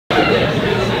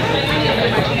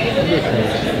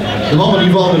The moment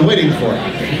you've all been waiting for.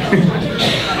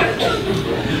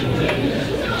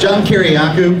 John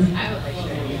Kiriakou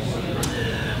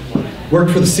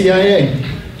worked for the CIA.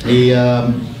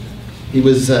 He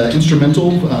was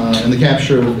instrumental in the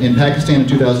capture in Pakistan in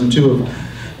 2002 of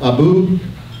Abu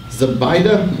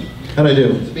Zubaydah. How'd I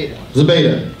do?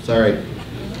 Zubaydah, sorry.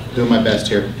 Doing my best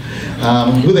here.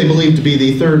 Who they believed to be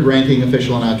the third ranking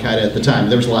official in al-Qaeda at the time.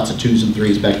 There was lots of 2s and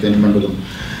 3s back then, remember them.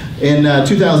 In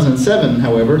 2007,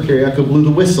 however, Kiriakou blew the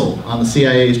whistle on the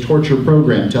CIA's torture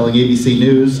program, telling ABC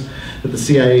News that the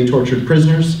CIA tortured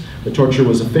prisoners, that torture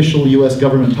was official U.S.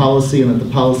 government policy, and that the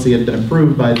policy had been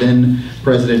approved by then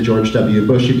President George W.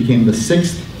 Bush. He became the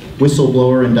 6th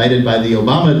whistleblower indicted by the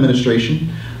Obama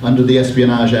administration under the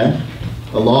Espionage Act,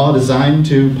 a law designed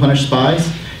to punish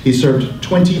spies. He served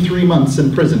 23 months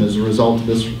in prison as a result of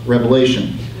this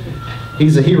revelation.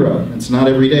 He's a hero. It's not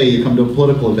every day you come to a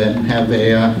political event and have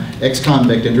a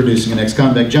ex-convict introducing an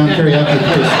ex-convict. John Kiriakou,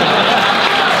 please.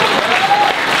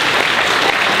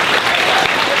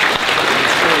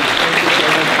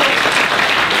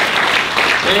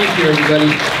 Thank you,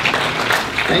 everybody.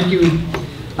 Thank you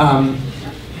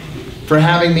for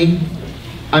having me.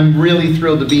 I'm really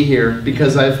thrilled to be here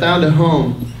because I've found a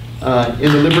home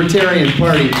in the Libertarian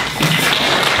Party.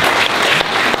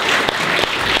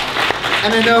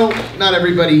 And I know not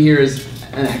everybody here is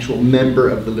an actual member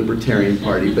of the Libertarian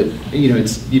Party, but you know,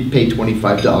 you pay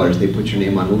 $25, they put your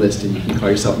name on the list and you can call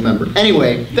yourself a member.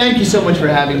 Anyway, thank you so much for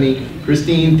having me.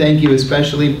 Christine, thank you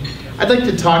especially. I'd like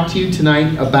to talk to you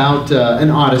tonight about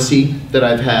an odyssey that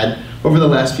I've had over the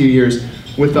last few years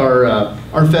with our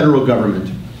federal government.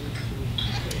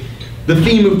 The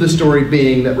theme of the story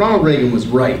being that Ronald Reagan was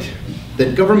right,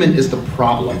 that government is the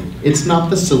problem. It's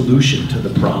not the solution to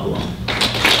the problem.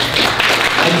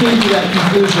 I came to that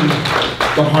conclusion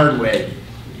the hard way.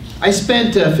 I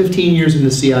spent 15 years in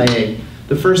the CIA,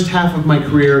 the first half of my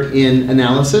career in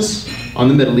analysis on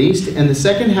the Middle East, and the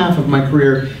second half of my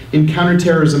career in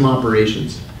counterterrorism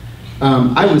operations.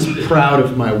 I was proud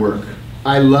of my work.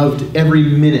 I loved every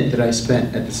minute that I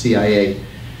spent at the CIA.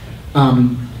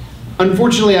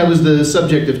 Unfortunately, I was the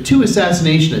subject of 2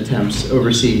 assassination attempts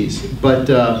overseas, but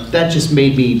that just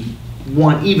made me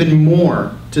want even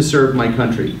more to serve my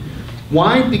country.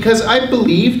 Why? Because I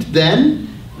believed then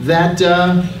that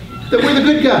we're the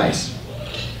good guys,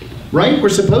 right? We're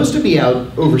supposed to be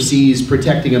out overseas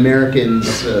protecting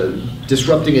Americans,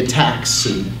 disrupting attacks,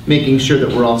 and making sure that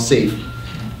we're all safe,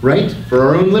 right? For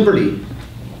our own liberty.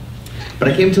 But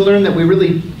I came to learn that we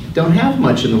really don't have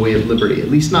much in the way of liberty, at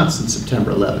least not since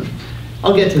September 11th.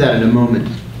 I'll get to that in a moment.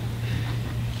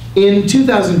 In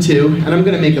 2002, and I'm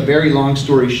going to make a very long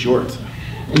story short.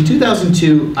 In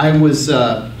 2002, I was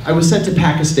sent to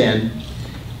Pakistan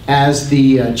as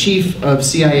the chief of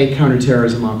CIA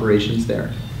counterterrorism operations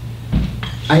there.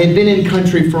 I had been in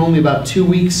country for only about 2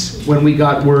 weeks when we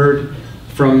got word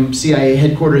from CIA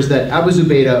headquarters that Abu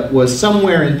Zubaydah was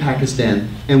somewhere in Pakistan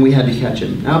and we had to catch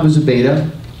him. Abu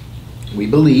Zubaydah, we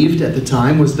believed at the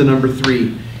time, was the number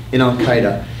 3 in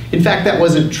al-Qaeda. In fact, that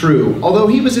wasn't true, although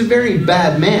he was a very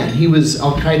bad man. He was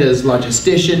al-Qaeda's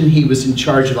logistician, he was in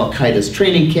charge of al-Qaeda's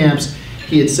training camps,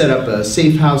 he had set up a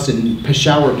safe house in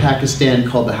Peshawar, Pakistan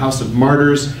called the House of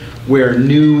Martyrs, where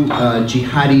new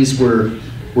jihadis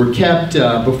were kept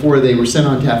before they were sent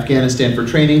on to Afghanistan for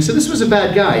training. So this was a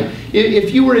bad guy.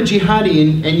 If you were a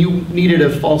jihadi and you needed a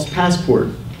false passport,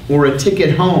 or a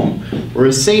ticket home, or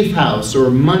a safe house, or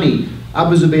money,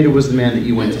 Abu Zubaydah was the man that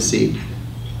you went to see.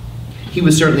 He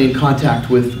was certainly in contact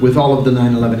with all of the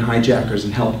 9/11 hijackers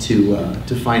and helped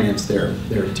to finance their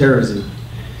terrorism.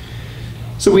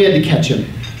 So we had to catch him.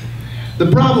 The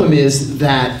problem is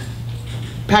that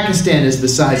Pakistan is the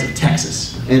size of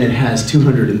Texas, and it has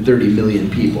 230 million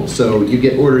people. So you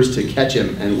get orders to catch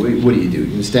him, and what do?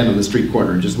 You stand on the street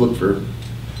corner and just look for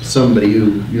somebody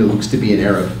who looks to be an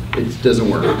Arab. It doesn't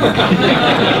work.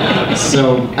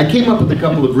 So I came up with a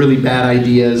couple of really bad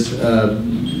ideas.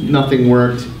 Nothing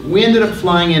worked. We ended up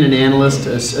flying in an analyst,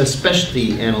 a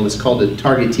specialty analyst called a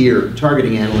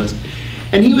targeting analyst,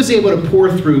 and he was able to pour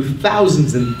through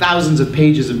thousands and thousands of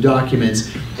pages of documents,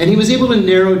 and he was able to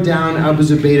narrow down Abu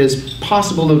Zubaydah's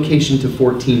possible location to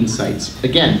 14 sites.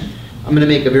 Again, I'm going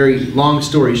to make a very long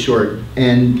story short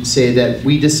and say that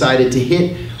we decided to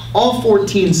hit all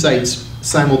 14 sites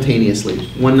simultaneously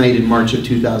one night in March of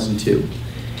 2002.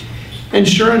 And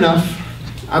sure enough,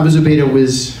 Abu Zubaydah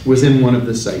was in one of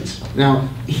the sites. Now,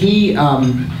 he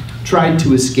tried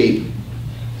to escape.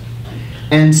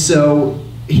 And so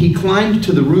he climbed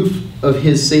to the roof of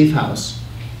his safe house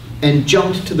and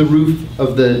jumped to the roof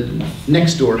of the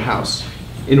next door house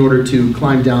in order to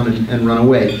climb down and run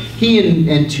away. He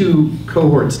and two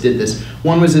cohorts did this.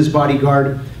 One was his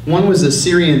bodyguard, one was a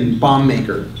Syrian bomb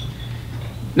maker.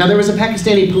 Now there was a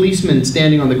Pakistani policeman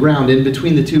standing on the ground in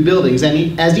between the two buildings,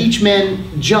 and as each man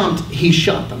jumped, he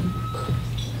shot them.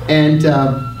 And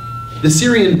the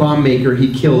Syrian bomb maker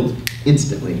he killed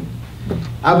instantly.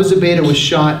 Abu Zubaydah was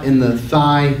shot in the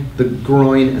thigh, the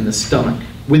groin, and the stomach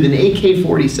with an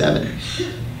AK-47.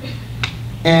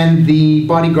 And the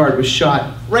bodyguard was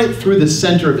shot right through the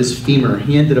center of his femur.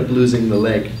 He ended up losing the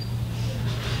leg.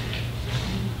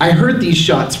 I heard these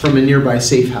shots from a nearby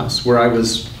safe house where I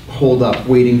was holed up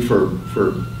waiting for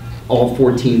all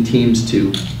 14 teams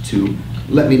to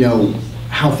let me know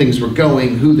how things were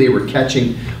going, who they were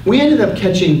catching. We ended up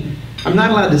catching, I'm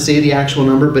not allowed to say the actual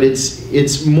number, but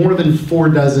it's more than 4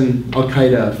 dozen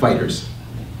al-Qaeda fighters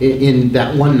in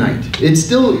that one night. It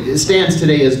still stands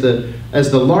today as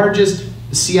the largest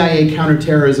CIA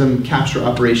counterterrorism capture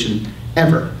operation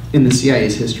ever in the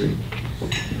CIA's history.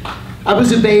 Abu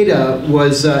Zubaydah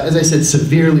was, as I said,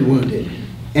 severely wounded.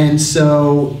 And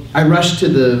so I rushed to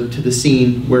the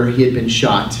scene where he had been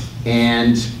shot,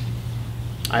 and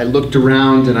I looked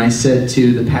around and I said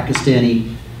to the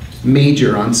Pakistani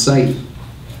major on site,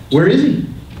 "Where is he?"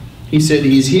 He said,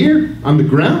 "He's here on the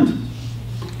ground."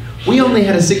 We only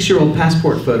had a 6-year-old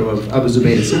passport photo of Abu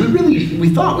Zubaydah, so we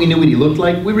thought we knew what he looked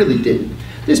like. We really didn't.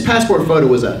 This passport photo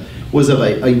was of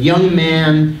a young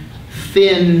man,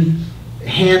 thin,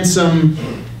 handsome,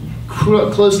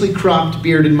 closely cropped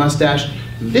beard and mustache.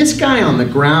 This guy on the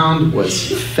ground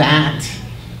was fat,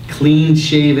 clean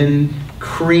shaven,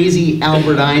 crazy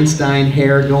Albert Einstein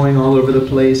hair going all over the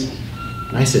place.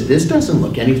 And I said, "This doesn't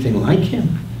look anything like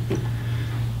him."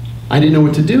 I didn't know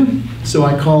what to do, so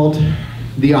I called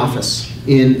the office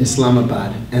in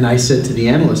Islamabad, and I said to the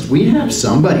analyst, "We have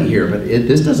somebody here, but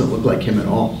this doesn't look like him at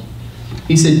all."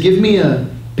 He said, "Give me a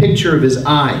picture of his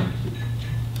eye.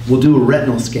 We'll do a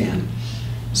retinal scan."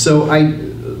 So I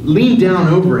leaned down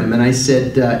over him and I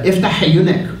said, "Iftah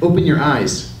hayunek, open your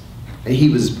eyes." And he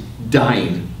was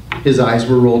dying. His eyes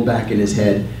were rolled back in his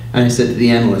head. And I said to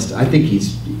the analyst, "I think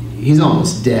he's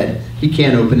almost dead. He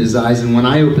can't open his eyes, and when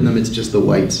I open them, it's just the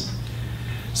whites."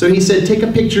 So he said, "Take a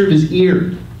picture of his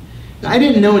ear." I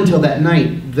didn't know until that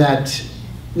night that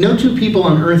no two people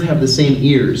on earth have the same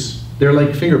ears. They're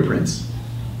like fingerprints.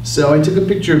 So I took a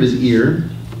picture of his ear,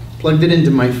 plugged it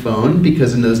into my phone,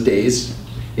 because in those days,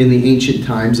 in the ancient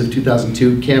times of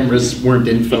 2002, cameras weren't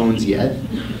in phones yet.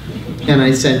 And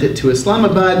I sent it to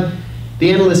Islamabad.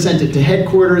 The analyst sent it to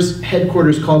headquarters.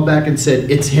 Headquarters called back and said,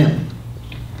 "It's him."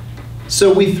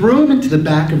 So we threw him into the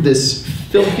back of this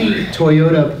filthy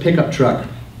Toyota pickup truck.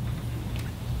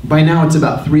 By now it's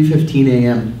about 3:15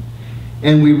 a.m.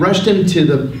 And we rushed him to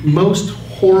the most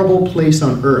horrible place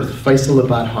on earth,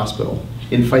 Faisalabad Hospital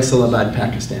in Faisalabad,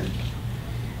 Pakistan.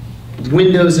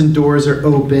 Windows and doors are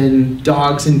open,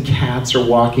 dogs and cats are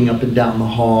walking up and down the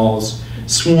halls,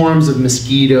 swarms of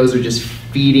mosquitoes are just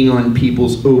feeding on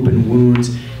people's open wounds.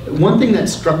 One thing that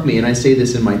struck me, and I say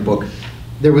this in my book,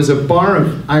 there was a bar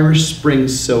of Irish Spring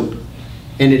soap,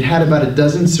 and it had about a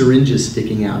dozen syringes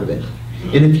sticking out of it.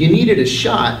 And if you needed a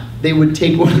shot, they would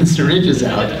take one of the syringes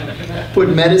out, put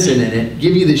medicine in it,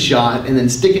 give you the shot, and then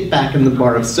stick it back in the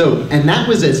bar of soap. And that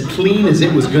was as clean as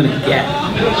it was gonna get.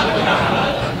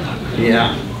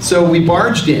 Yeah. So we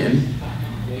barged in,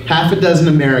 half a dozen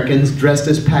Americans dressed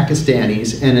as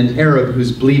Pakistanis and an Arab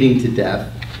who's bleeding to death.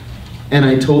 And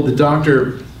I told the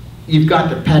doctor, "You've got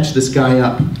to patch this guy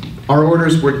up. Our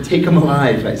orders were to take him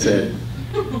alive," I said.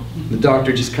 The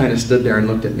doctor just kind of stood there and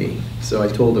looked at me. So I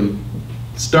told him,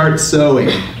 "Start sewing."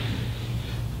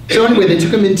 So anyway, they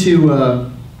took him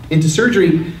into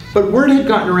surgery, but word had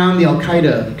gotten around the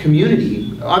al-Qaeda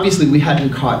community. Obviously, we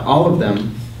hadn't caught all of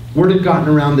them. Word had gotten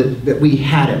around that we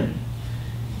had him.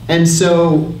 And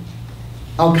so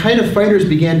al-Qaeda fighters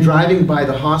began driving by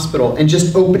the hospital and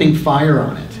just opening fire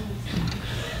on it.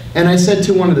 And I said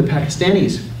to one of the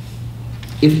Pakistanis,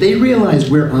 "If they realize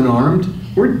we're unarmed,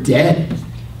 we're dead.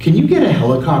 Can you get a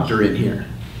helicopter in here?"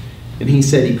 And he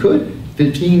said he could.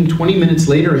 15, 20 minutes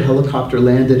later, a helicopter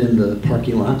landed in the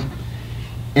parking lot.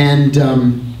 And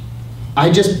I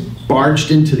just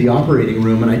barged into the operating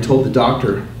room and I told the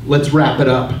doctor, "Let's wrap it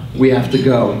up. We have to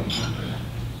go."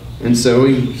 And so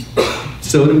he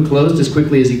sewed him closed as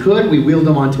quickly as he could. We wheeled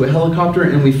him onto a helicopter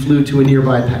and we flew to a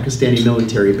nearby Pakistani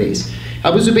military base.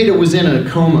 Abu Zubaydah was in a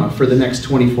coma for the next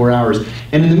 24 hours.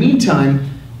 And in the meantime,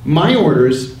 my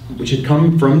orders, which had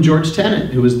come from George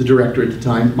Tenet, who was the director at the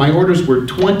time, my orders were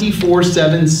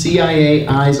 24/7 CIA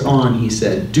eyes on, he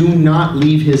said. Do not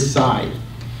leave his side.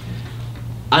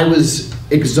 I was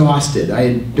exhausted. I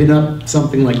had been up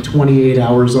something like 28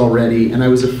 hours already, and I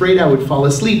was afraid I would fall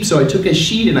asleep, so I took a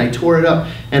sheet and I tore it up,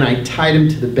 and I tied him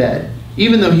to the bed.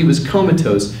 Even though he was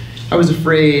comatose, I was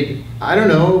afraid, I don't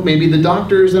know, maybe the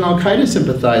doctor's an al-Qaeda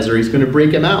sympathizer, he's going to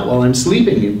break him out while I'm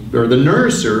sleeping, or the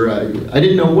nurse, or I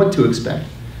didn't know what to expect.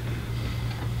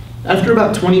 After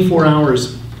about 24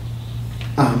 hours,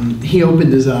 he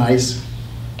opened his eyes,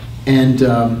 and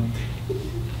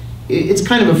it's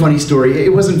kind of a funny story.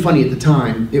 It wasn't funny at the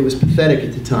time. It was pathetic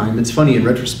at the time. It's funny in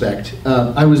retrospect.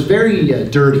 I was very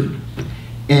dirty,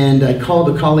 and I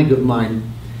called a colleague of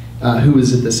mine who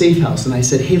was at the safe house, and I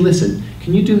said, hey, listen,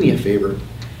 can you do me a favor?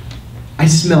 I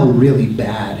smell really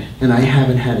bad, and I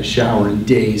haven't had a shower in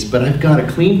days, but I've got a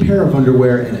clean pair of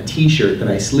underwear and a t-shirt that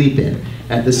I sleep in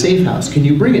at the safe house. Can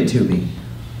you bring it to me?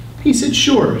 He said,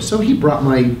 sure. So he brought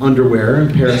my underwear and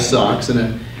a pair of socks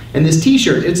and this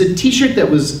t-shirt. It's a t-shirt that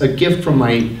was a gift from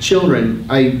my children.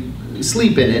 I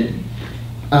sleep in it,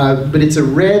 but it's a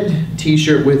red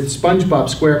t-shirt with SpongeBob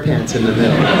SquarePants in the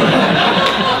middle.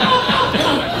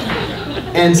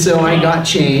 And so I got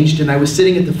changed, and I was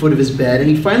sitting at the foot of his bed, and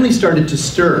he finally started to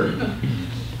stir.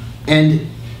 And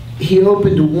he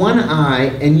opened one eye,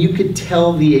 and you could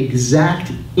tell the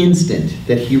exact instant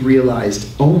that he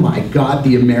realized, oh my God,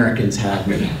 the Americans have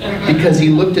me. Because he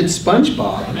looked at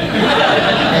SpongeBob,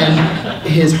 and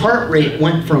his heart rate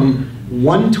went from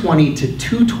 120 to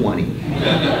 220.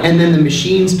 And then the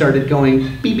machine started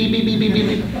going beep, beep, beep, beep, beep, beep,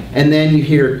 beep. And then you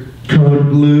hear code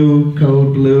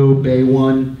blue, bay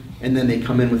 1. And then they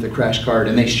come in with a crash card,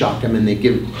 and they shock him, and they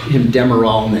give him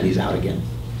Demerol, and then he's out again.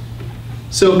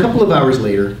 So a couple of hours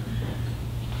later,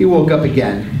 he woke up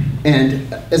again,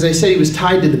 and as I said, he was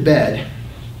tied to the bed,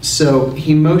 so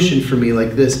he motioned for me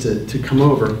like this to come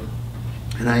over,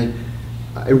 and I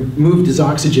moved his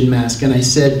oxygen mask, and I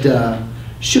said,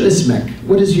 Shudasmek,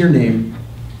 what is your name?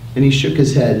 And he shook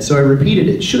his head, so I repeated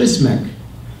it, Shudasmek.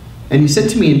 And he said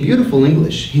to me in beautiful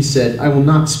English, he said, I will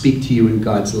not speak to you in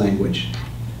God's language.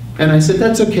 And I said,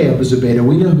 that's okay, Abu Zubaydah,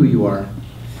 we know who you are.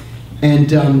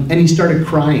 And he started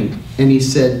crying, and he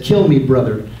said, kill me,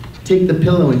 brother. Take the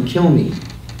pillow and kill me.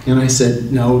 And I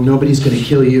said, no, nobody's going to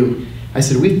kill you. I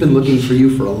said, we've been looking for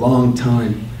you for a long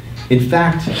time. In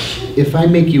fact, if I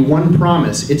make you one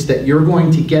promise, it's that you're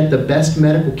going to get the best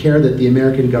medical care that the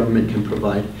American government can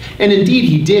provide. And indeed,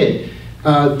 he did.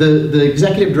 The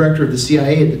executive director of the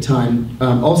CIA at the time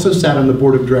also sat on the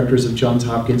board of directors of Johns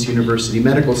Hopkins University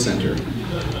Medical Center.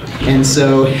 And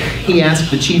so he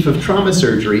asked the chief of trauma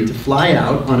surgery to fly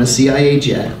out on a CIA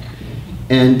jet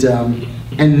and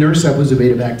nurse Abu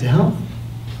Zubaydah back to health.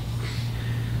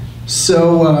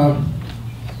 So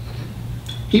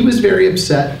he was very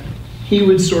upset. He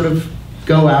would sort of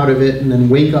go out of it and then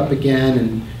wake up again,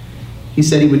 and he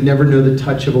said he would never know the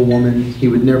touch of a woman. He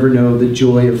would never know the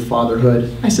joy of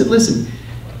fatherhood. I said, listen,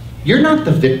 you're not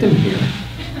the victim here.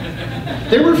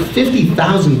 There were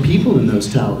 50,000 people in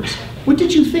those towers. What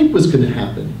did you think was going to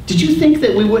happen? Did you think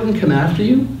that we wouldn't come after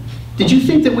you? Did you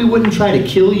think that we wouldn't try to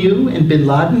kill you and bin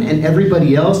Laden and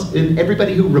everybody else, and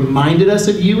everybody who reminded us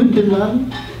of you and bin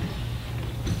Laden?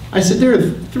 I said, there are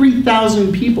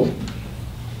 3,000 people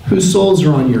whose souls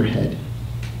are on your head.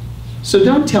 So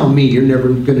don't tell me you're never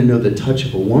going to know the touch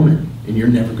of a woman and you're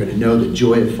never going to know the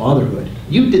joy of fatherhood.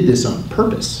 You did this on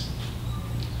purpose.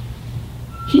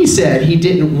 He said he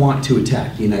didn't want to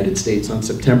attack the United States on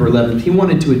September 11th. He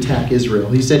wanted to attack Israel.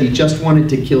 He said he just wanted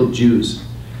to kill Jews.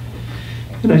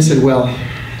 And I said, well,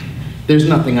 there's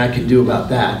nothing I can do about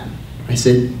that. I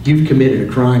said, you've committed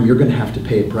a crime. You're going to have to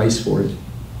pay a price for it.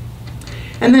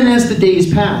 And then as the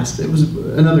days passed, it was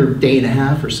another day and a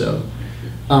half or so,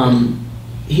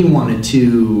 he wanted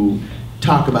to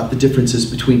talk about the differences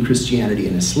between Christianity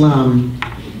and Islam.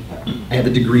 I have a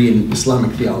degree in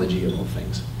Islamic theology, of all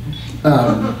things.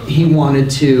 He wanted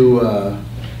to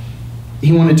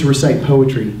recite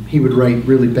poetry. He would write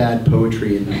really bad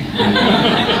poetry and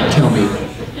tell me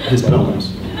his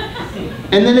poems.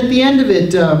 And then at the end of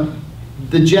it,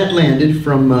 the jet landed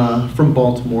from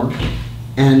Baltimore,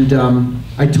 and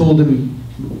I told him,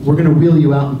 we're going to wheel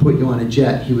you out and put you on a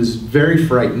jet. He was very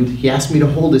frightened. He asked me to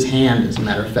hold his hand, as a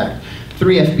matter of fact.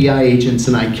 3 FBI agents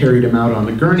and I carried him out on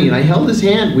the gurney, and I held his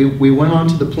hand. We went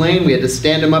onto the plane. We had to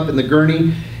stand him up in the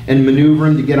gurney and maneuver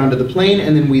him to get onto the plane,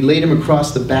 and then we laid him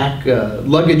across the back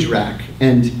luggage rack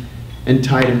and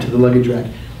tied him to the luggage rack.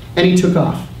 And he took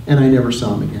off, and I never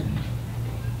saw him again.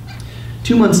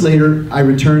 2 months later, I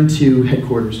returned to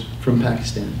headquarters from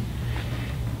Pakistan.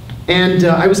 And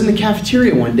I was in the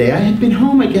cafeteria one day. I had been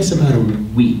home, I guess, about a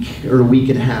week or a week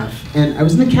and a half. And I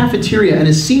was in the cafeteria, and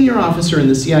a senior officer in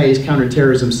the CIA's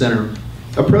counterterrorism center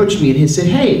approached me, and he said,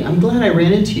 hey, I'm glad I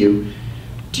ran into you.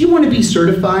 "Do you want to be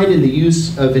certified in the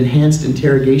use of enhanced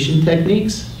interrogation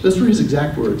techniques?" Those were his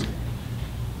exact words.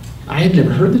 I had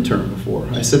never heard the term before.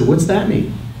 I said, "What's that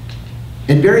mean?"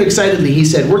 And very excitedly he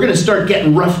said, "We're going to start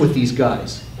getting rough with these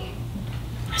guys."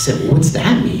 I said, "Well, what's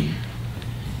that mean?"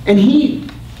 And he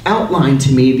outlined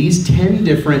to me these 10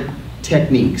 different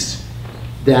techniques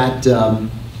that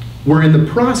were in the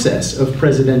process of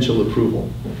presidential approval.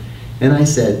 And I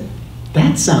said,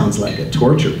 "That sounds like a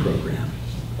torture program."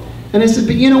 And I said,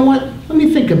 "But you know what? Let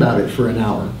me think about it for an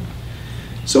hour."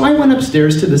 So I went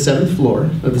upstairs to the 7th floor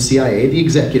of the CIA, the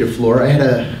executive floor. I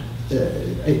had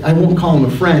I won't call him a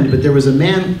friend, but there was a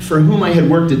man for whom I had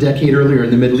worked a decade earlier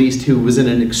in the Middle East who was in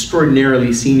an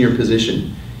extraordinarily senior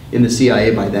position in the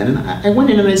CIA by then. And I went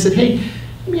in and I said, "Hey,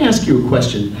 let me ask you a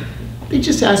question. They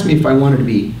just asked me if I wanted to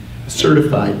be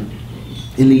certified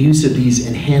in the use of these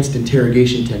enhanced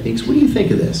interrogation techniques. What do you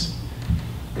think of this?"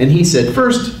 And he said,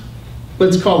 "First,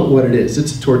 let's call it what it is.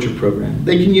 It's a torture program.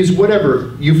 They can use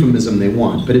whatever euphemism they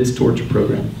want, but it's a torture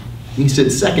program." And he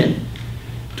said, "Second,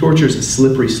 torture is a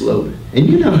slippery slope. And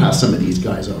you know how some of these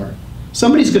guys are.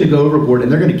 Somebody's going to go overboard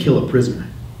and they're going to kill a prisoner.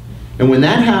 And when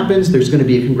that happens, there's going to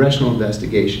be a congressional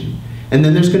investigation. And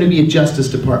then there's going to be a Justice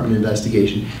Department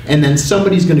investigation. And then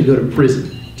somebody's going to go to prison.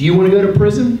 Do you want to go to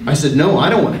prison?" I said, "No, I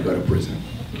don't want to go to prison.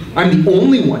 I'm the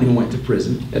only one who went to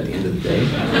prison at the end of the day."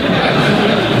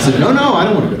 I said, no, I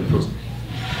don't want to go to prison."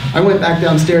 I went back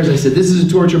downstairs. I said, "This is a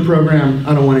torture program.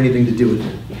 I don't want anything to do with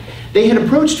it." They had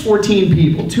approached 14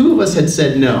 people. 2 of us had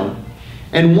said no,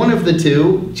 and one of the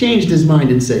 2 changed his mind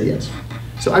and said yes.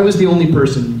 So I was the only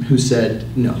person who said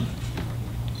no.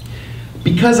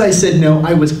 Because I said no,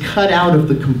 I was cut out of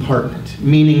the compartment,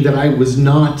 meaning that I was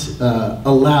not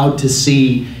allowed to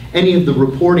see any of the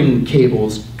reporting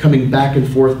cables coming back and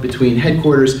forth between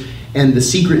headquarters and the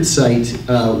secret site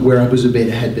where Abu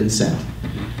Zubaydah had been sent.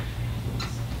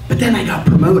 But then I got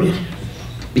promoted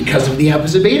because of the Abu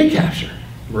Zubaydah capture,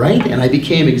 right? And I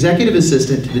became executive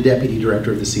assistant to the deputy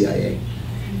director of the CIA.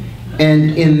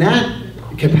 And in that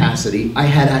capacity, I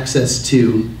had access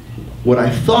to what I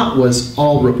thought was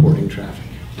all reporting traffic.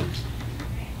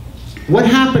 What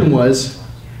happened was,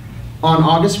 on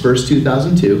August 1st,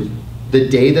 2002, the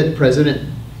day that President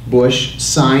Bush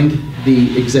signed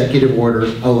the executive order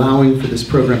allowing for this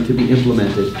program to be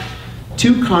implemented,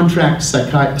 2 contract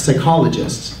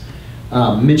psychologists,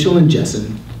 Mitchell and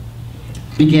Jessen,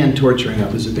 began torturing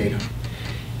Abu Zubaydah.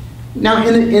 Now,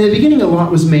 in the beginning, a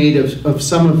lot was made of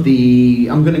some of the,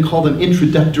 I'm going to call them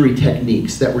introductory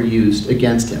techniques that were used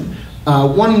against him.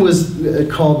 One was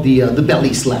called the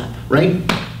belly slap, right?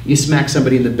 You smack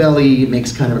somebody in the belly, it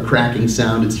makes kind of a cracking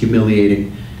sound, it's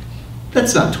humiliating.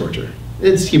 That's not torture.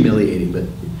 It's humiliating, but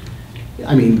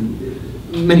I mean,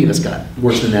 many of us got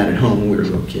worse than that at home when we were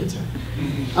little kids.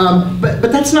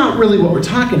 But that's not really what we're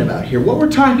talking about here. What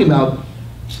we're talking about,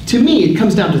 to me, it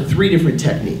comes down to 3 different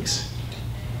techniques.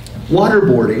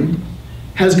 Waterboarding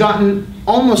has gotten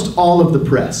almost all of the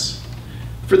press.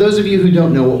 For those of you who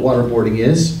don't know what waterboarding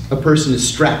is, a person is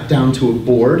strapped down to a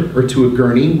board or to a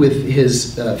gurney with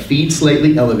his feet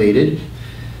slightly elevated.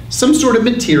 Some sort of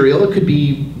material, it could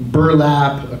be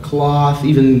burlap, a cloth,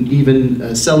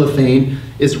 even cellophane,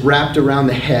 is wrapped around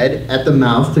the head at the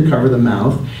mouth to cover the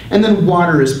mouth, and then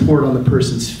water is poured on the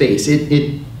person's face.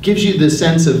 It gives you the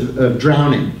sense of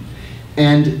drowning.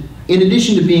 And in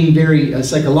addition to being very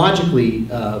psychologically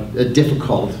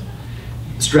difficult,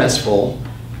 stressful,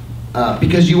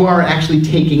 because you are actually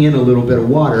taking in a little bit of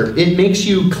water, it makes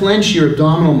you clench your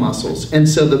abdominal muscles. And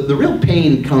so the real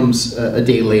pain comes a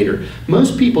day later.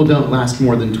 Most people don't last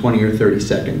more than 20 or 30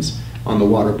 seconds on the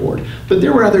waterboard. But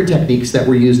there were other techniques that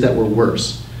were used that were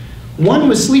worse. One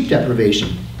was sleep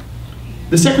deprivation.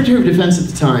 The Secretary of Defense at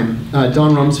the time,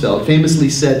 Don Rumsfeld, famously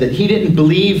said that he didn't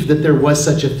believe that there was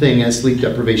such a thing as sleep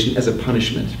deprivation as a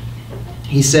punishment.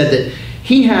 He said that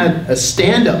he had a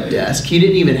stand-up desk, he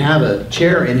didn't even have a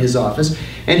chair in his office,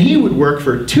 and he would work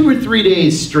for 2 or 3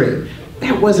 days straight.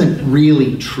 That wasn't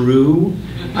really true.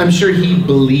 I'm sure he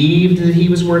believed that he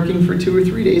was working for 2 or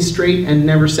 3 days straight and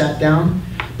never sat down.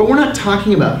 But we're not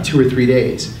talking about 2 or 3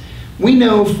 days. We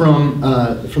know from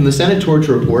the Senate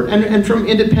torture report and from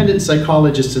independent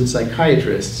psychologists and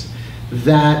psychiatrists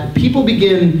that people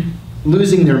begin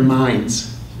losing their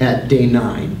minds at day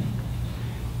 9.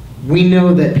 We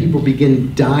know that people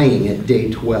begin dying at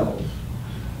day 12.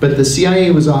 But the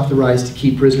CIA was authorized to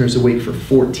keep prisoners awake for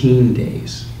 14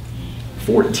 days.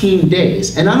 14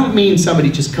 days. And I don't mean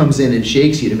somebody just comes in and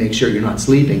shakes you to make sure you're not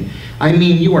sleeping. I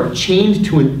mean you are chained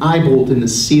to an eye bolt in the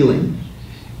ceiling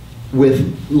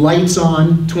with lights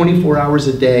on 24 hours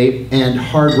a day and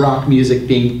hard rock music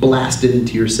being blasted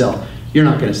into your cell. You're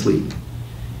not going to sleep.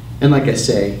 And like I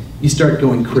say, you start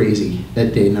going crazy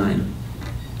at day 9.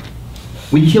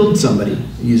 We killed somebody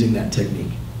using that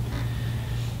technique.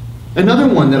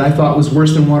 Another one that I thought was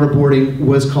worse than waterboarding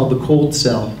was called the cold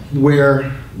cell,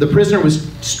 where the prisoner was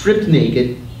stripped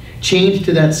naked, chained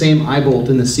to that same eye bolt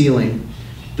in the ceiling.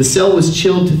 The cell was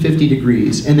chilled to 50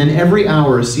 degrees, and then every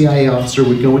hour a CIA officer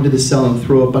would go into the cell and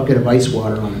throw a bucket of ice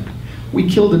water on it. We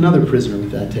killed another prisoner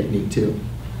with that technique too.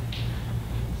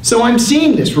 So I'm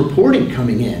seeing this reporting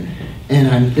coming in, and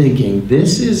I'm thinking,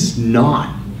 this is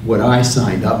not what I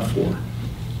signed up for.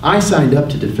 I signed up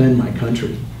to defend my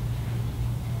country.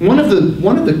 One of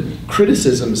the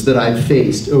criticisms that I've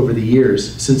faced over the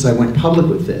years since I went public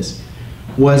with this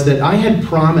was that I had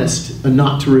promised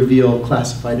not to reveal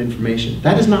classified information.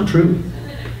 That is not true.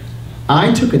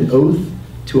 I took an oath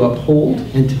to uphold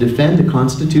and to defend the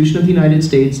Constitution of the United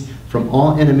States from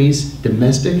all enemies,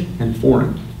 domestic and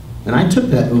foreign. And I took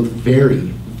that oath very,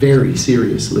 very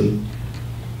seriously.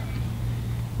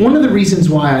 One of the reasons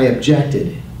why I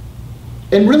objected,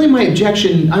 and really my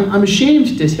objection, I'm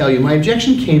ashamed to tell you, my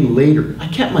objection came later. I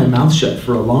kept my mouth shut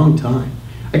for a long time.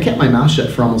 I kept my mouth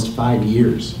shut for almost 5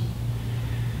 years.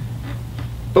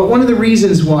 But one of the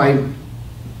reasons why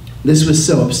this was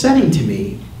so upsetting to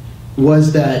me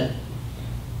was that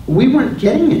we weren't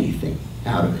getting anything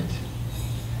out of it.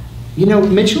 You know,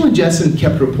 Mitchell and Jessen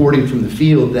kept reporting from the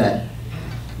field that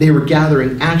they were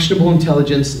gathering actionable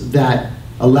intelligence that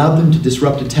allowed them to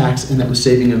disrupt attacks and that was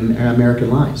saving American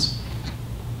lives.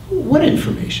 What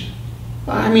information?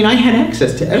 I mean, I had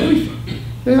access to everything.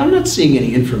 I'm not seeing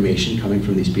any information coming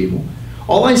from these people.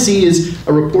 All I see is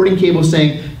a reporting cable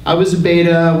saying, Abu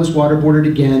Zubaydah was waterboarded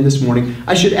again this morning.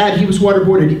 I should add, he was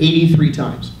waterboarded 83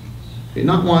 times. Okay,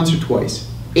 not once or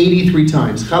twice, 83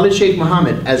 times. Khalid Sheikh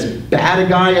Mohammed, as bad a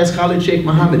guy as Khalid Sheikh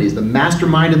Mohammed is, the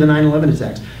mastermind of the 9/11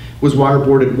 attacks, was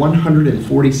waterboarded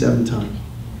 147 times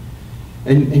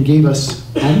and gave us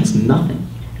almost nothing.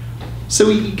 So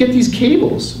we get these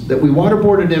cables that we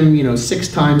waterboarded him, you know, 6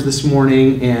 times this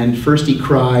morning, and first he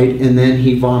cried, and then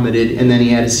he vomited, and then he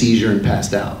had a seizure and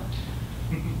passed out.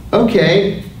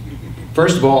 Okay,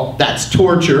 first of all, that's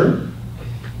torture.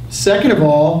 Second of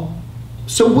all,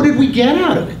 so what did we get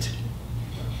out of it?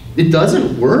 It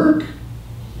doesn't work.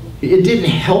 It didn't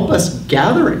help us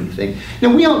gather anything.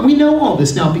 Now, we know all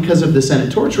this now because of the Senate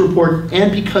torture report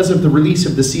and because of the release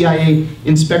of the CIA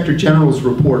Inspector General's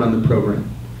report on the program.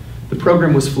 The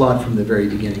program was flawed from the very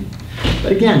beginning.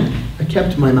 But again, I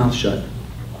kept my mouth shut.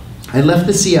 I left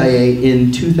the CIA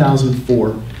in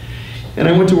 2004, and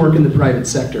I went to work in the private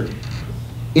sector.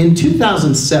 In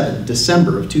 2007,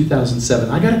 December of 2007,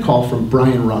 I got a call from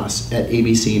Brian Ross at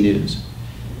ABC News.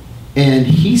 And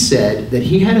he said that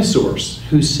he had a source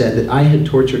who said that I had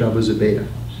tortured Abu Zubaydah.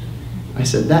 I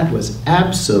said, that was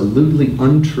absolutely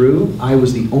untrue. I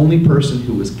was the only person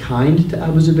who was kind to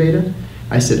Abu Zubaydah.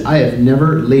 I said, I have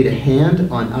never laid a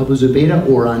hand on Abu Zubaydah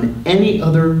or on any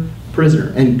other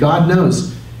prisoner. And God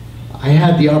knows, I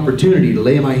had the opportunity to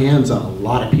lay my hands on a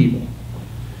lot of people.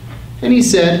 And he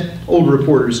said, old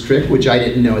reporter's trick, which I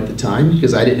didn't know at the time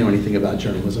because I didn't know anything about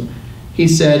journalism. He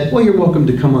said, well, you're welcome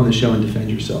to come on the show and defend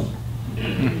yourself.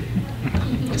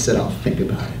 I said, I'll think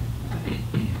about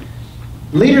it.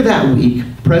 Later that week,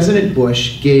 President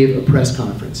Bush gave a press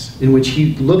conference in which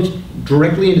he looked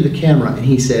directly into the camera and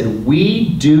he said, we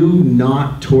do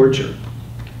not torture.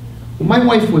 Well, my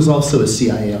wife was also a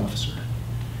CIA officer.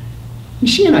 And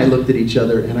she and I looked at each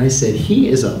other and I said, he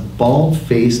is a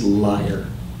bald-faced liar.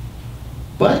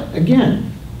 But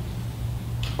again,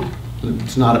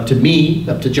 it's not up to me,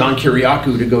 up to John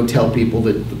Kiriakou to go tell people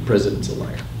that the president's a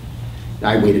liar.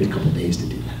 I waited a couple of days to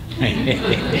do that.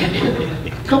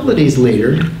 A couple of days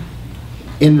later,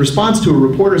 in response to a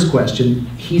reporter's question,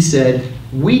 he said,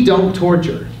 we don't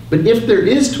torture, but if there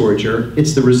is torture,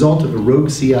 it's the result of a rogue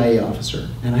CIA officer.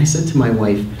 And I said to my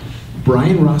wife,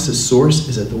 Brian Ross's source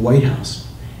is at the White House,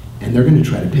 and they're going to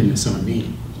try to pin this on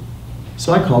me.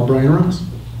 So I called Brian Ross,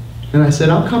 and I said,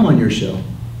 I'll come on your show.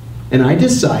 And I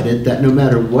decided that no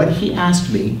matter what he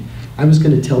asked me, I was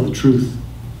going to tell the truth.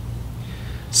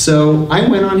 So I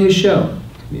went on his show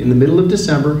in the middle of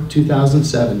December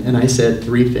 2007, and I said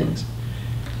 3 things.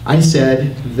 I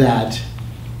said that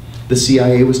the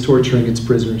CIA was torturing its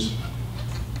prisoners.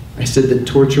 I said that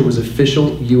torture was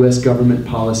official US government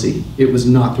policy. It was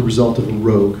not the result of a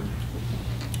rogue.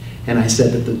 And I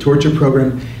said that the torture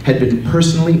program had been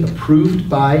personally approved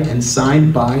by and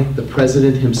signed by the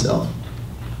president himself.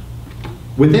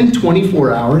 Within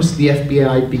 24 hours, the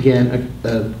FBI began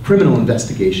a criminal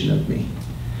investigation of me.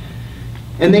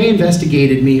 And they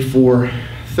investigated me for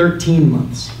 13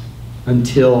 months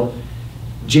until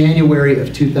January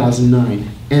of 2009.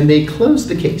 And they closed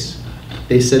the case.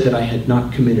 They said that I had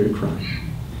not committed a crime.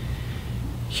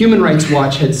 Human Rights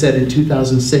Watch had said in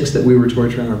 2006 that we were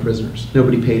torturing our prisoners.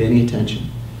 Nobody paid any attention.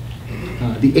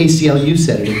 The ACLU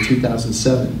said it in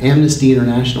 2007. Amnesty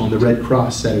International and the Red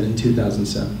Cross said it in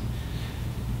 2007.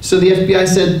 So the FBI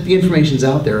said, the information's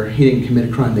out there, he didn't commit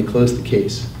a crime, they closed the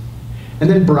case. And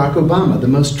then Barack Obama, the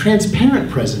most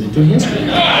transparent president in history,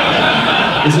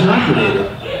 is inaugurated.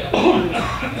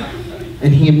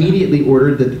 And he immediately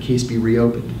ordered that the case be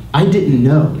reopened. I didn't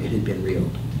know it had been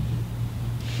reopened.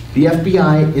 The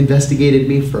FBI investigated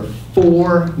me for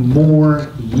 4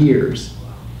 more years.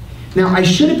 Now, I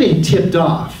should have been tipped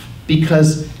off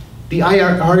because the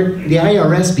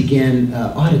IRS began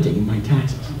auditing my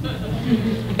taxes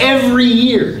every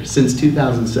year since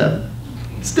 2007.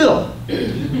 Still.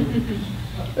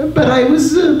 But I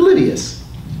was oblivious.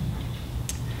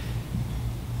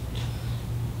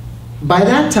 By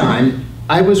that time,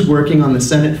 I was working on the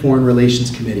Senate Foreign Relations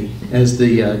Committee as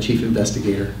the chief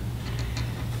investigator.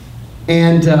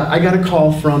 And I got a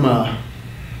call from a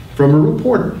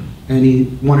reporter, and he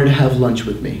wanted to have lunch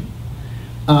with me.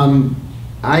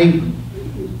 I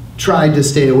tried to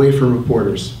stay away from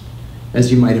reporters,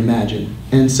 as you might imagine.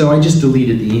 And so I just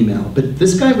deleted the email. But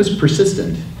this guy was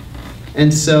persistent.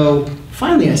 And so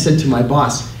finally I said to my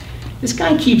boss, this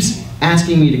guy keeps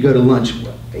asking me to go to lunch.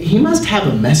 He must have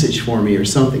a message for me or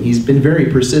something. He's been very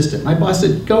persistent. My boss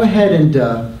said, go ahead and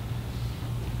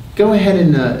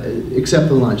accept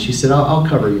the lunch. He said, I'll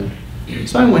cover you.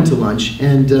 So I went to lunch,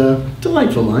 and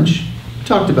delightful lunch.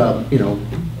 Talked about,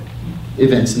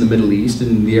 events in the Middle East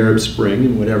and the Arab Spring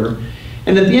and whatever.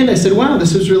 And at the end I said, wow,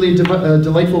 this was really a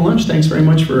delightful lunch. Thanks very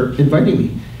much for inviting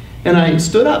me. And I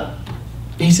stood up.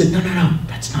 And he said, no,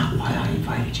 that's not why I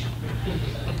invited you.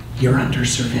 You're under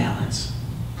surveillance.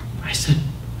 I said,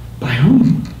 by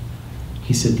whom?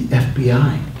 He said, the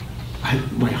FBI.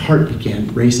 My heart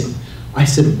began racing. I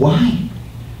said, why?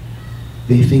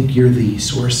 They think you're the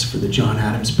source for the John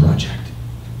Adams Project.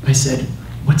 I said,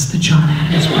 what's the John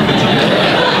Adams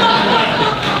Project?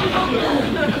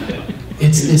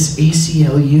 It's this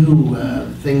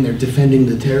ACLU thing, they're defending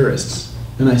the terrorists.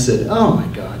 And I said, oh my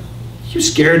God, you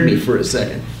scared me for a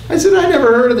second. I said, I never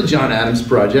heard of the John Adams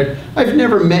Project. I've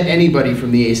never met anybody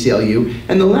from the ACLU,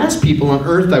 and the last people on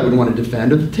earth I would want to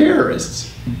defend are the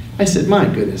terrorists. I said, my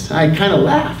goodness. I kind of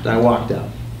laughed, and I walked out.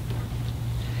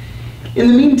 In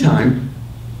the meantime,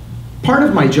 part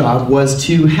of my job was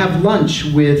to have lunch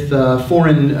with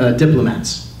foreign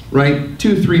diplomats, right?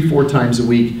 2, 3, 4 times a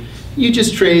week. You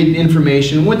just trade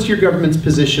information. What's your government's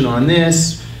position on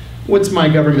this? What's my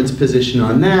government's position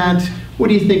on that? What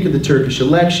do you think of the Turkish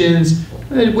elections?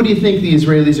 What do you think the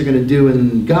Israelis are going to do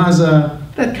in Gaza?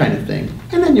 That kind of thing.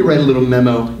 And then you write a little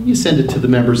memo, and you send it to the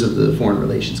members of the Foreign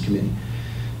Relations Committee.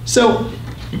 So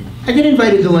I get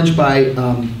invited to lunch by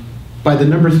the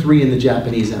number 3 in the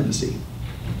Japanese embassy.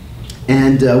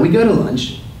 And we go to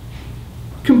lunch,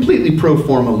 completely pro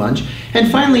forma lunch. And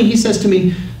finally he says to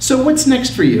me, so what's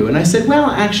next for you? And I said, well,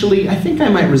 actually, I think I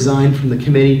might resign from the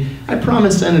committee. I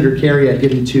promised Senator Kerry I'd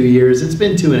give him 2 years. It's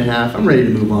been 2.5. I'm ready to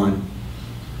move on.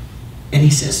 And he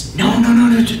says, no,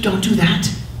 don't do that.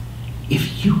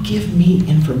 If you give me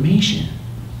information,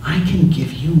 I can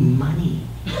give you money.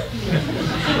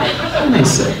 And I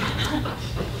said,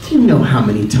 do you know how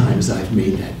many times I've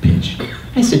made that pitch?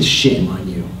 I said, shame on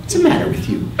you. What's the matter with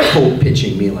you, cold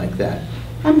pitching me like that?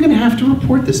 I'm going to have to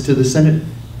report this to the Senate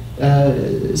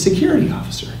security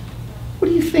officer. What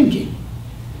are you thinking?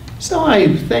 So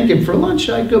I thank him for lunch.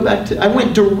 I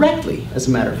went directly, as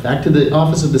a matter of fact, to the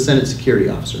office of the Senate security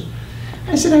officer.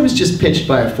 I said, I was just pitched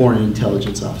by a foreign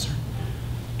intelligence officer.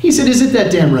 He said, is it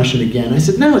that damn Russian again? I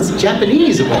said, no, it's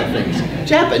Japanese of all things.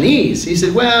 Japanese. He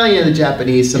said, well, yeah, the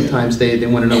Japanese, sometimes they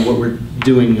want to know what we're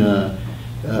doing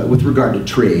with regard to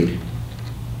trade.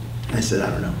 I said,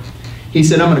 I don't know. He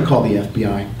said, I'm going to call the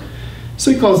FBI. So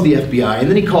he calls the FBI, and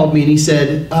then he called me and he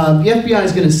said, the FBI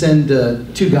is going to send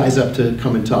 2 guys up to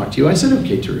come and talk to you. I said,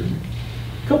 okay, terrific.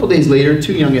 A couple days later,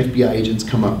 2 young FBI agents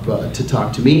come up to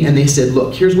talk to me, and they said,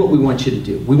 look, here's what we want you to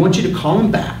do. We want you to call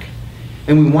him back,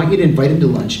 and we want you to invite him to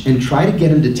lunch and try to get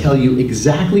him to tell you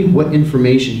exactly what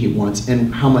information he wants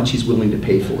and how much he's willing to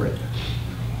pay for it.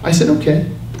 I said, okay.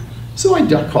 So I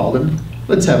called him.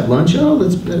 Let's have lunch. Oh,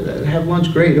 let's have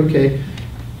lunch. Great, okay.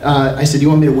 I said, you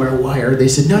want me to wear a wire? They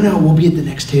said, no, we'll be at the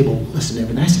next table. Listen to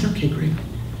everything. I said, okay, great.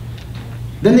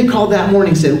 Then they called that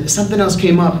morning and said, something else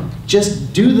came up.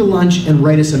 Just do the lunch and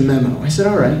write us a memo. I said,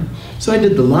 all right. So I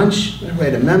did the lunch, I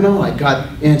write a memo, I got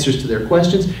answers to their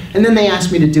questions, and then they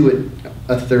asked me to do it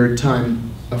a 3rd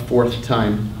time, a 4th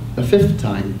time, a 5th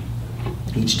time.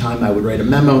 Each time I would write a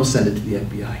memo, send it to the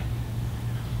FBI.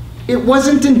 It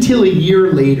wasn't until a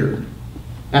year later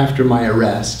after my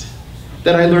arrest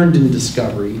that I learned in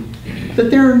discovery that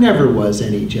there never was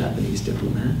any Japanese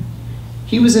diplomat.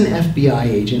 He was an FBI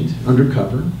agent,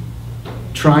 undercover,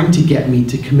 trying to get me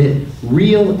to commit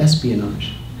real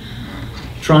espionage,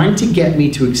 trying to get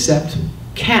me to accept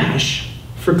cash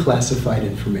for classified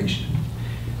information.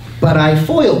 But I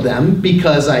foiled them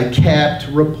because I kept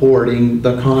reporting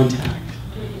the contact.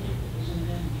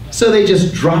 So they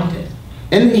just dropped it.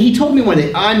 And he told me one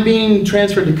day, I'm being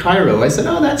transferred to Cairo. I said,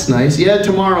 oh, that's nice. Yeah,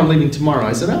 tomorrow, I'm leaving tomorrow.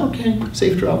 I said, oh, okay,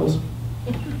 safe travels.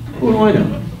 What do I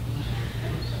know?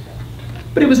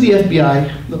 But it was the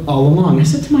FBI all along. I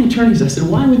said to my attorneys, I said,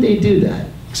 why would they do that?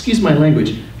 Excuse my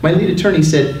language. My lead attorney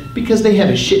said, because they have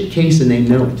a shit case and they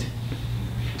know it.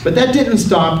 But that didn't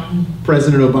stop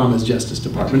President Obama's Justice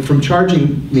Department from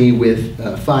charging me with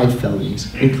 5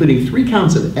 felonies, including 3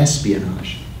 counts of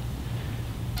espionage.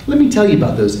 Let me tell you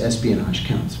about those espionage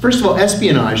counts. First of all,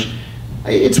 espionage,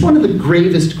 it's one of the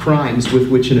gravest crimes with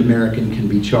which an American can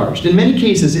be charged. In many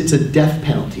cases, it's a death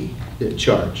penalty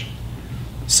charge.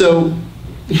 So,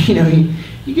 you know,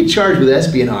 you get charged with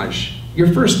espionage.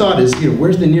 Your first thought is, you know,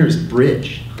 where's the nearest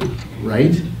bridge,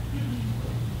 right?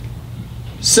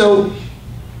 So,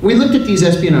 we looked at these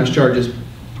espionage charges.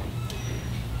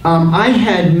 I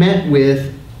had met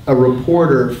with a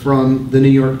reporter from the New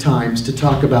York Times to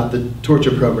talk about the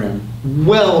torture program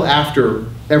well after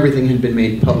everything had been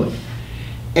made public.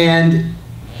 And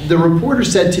the reporter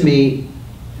said to me,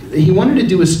 he wanted to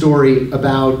do a story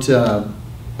about a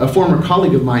former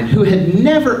colleague of mine who had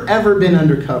never ever been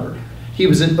undercover. He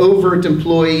was an overt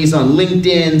employee, he's on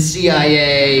LinkedIn,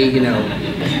 CIA, you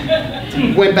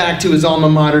know. Went back to his alma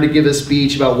mater to give a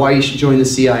speech about why you should join the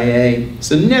CIA.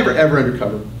 So never ever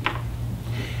undercover.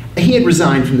 He had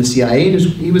resigned from the CIA and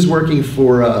he was working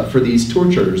for these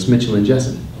torturers, Mitchell and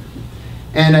Jessen.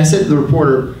 And I said to the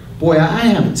reporter, boy, I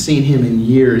haven't seen him in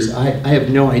years. I have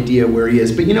no idea where he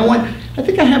is. But you know what? I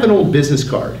think I have an old business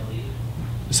card.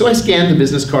 So I scanned the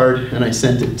business card and I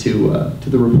sent it to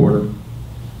the reporter.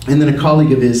 And then a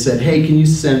colleague of his said, hey, can you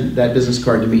send that business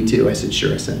card to me too? I said,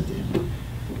 sure, I sent it to him.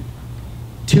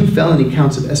 2 felony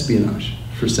counts of espionage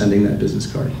for sending that business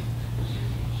card.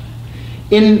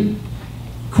 In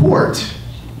court,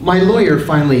 my lawyer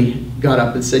finally got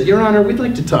up and said, Your Honor, we'd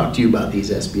like to talk to you about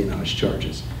these espionage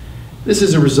charges. This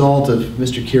is a result of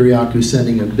Mr. Kiriakou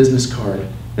sending a business card,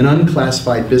 an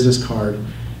unclassified business card,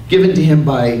 given to him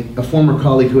by a former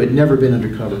colleague who had never been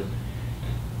undercover.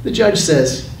 The judge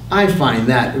says, I find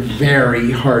that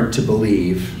very hard to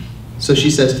believe. So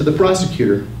she says to the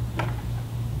prosecutor,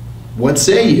 what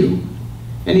say you?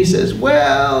 And he says,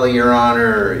 well, Your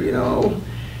Honor, you know,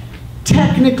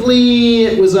 technically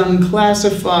it was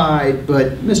unclassified,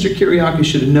 but Mr. Kiriakou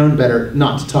should have known better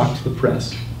not to talk to the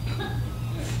press.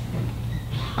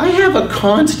 I have a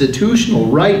constitutional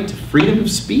right to freedom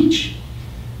of speech.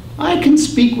 I can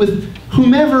speak with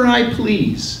whomever I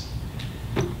please.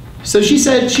 So she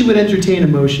said she would entertain a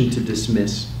motion to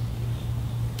dismiss.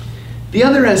 The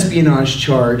other espionage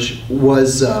charge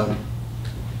was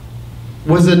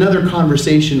another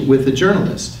conversation with a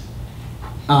journalist.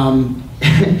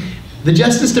 The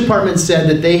Justice Department said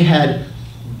that they had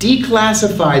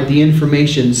declassified the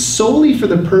information solely for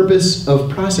the purpose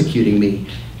of prosecuting me,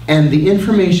 and the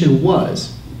information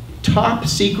was, top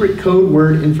secret code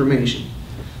word information,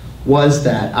 was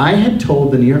that I had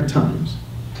told the New York Times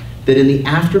that in the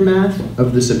aftermath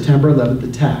of the September 11th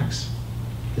attacks,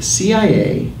 the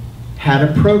CIA had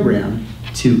a program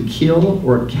to kill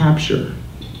or capture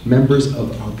members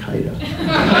of al-Qaeda.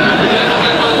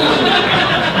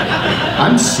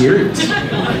 I'm serious.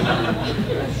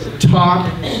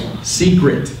 Top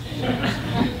secret.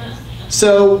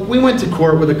 So we went to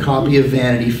court with a copy of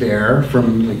Vanity Fair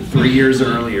from like 3 years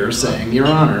earlier saying, Your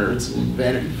Honor, it's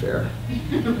Vanity Fair.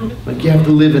 Like you have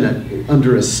to live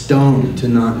under a stone to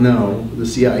not know the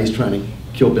CIA is trying to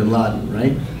kill bin Laden,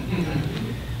 right?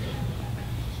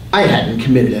 I hadn't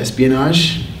committed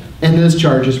espionage, and those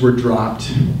charges were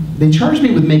dropped. They charged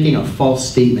me with making a false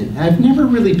statement. I've never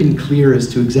really been clear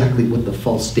as to exactly what the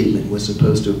false statement was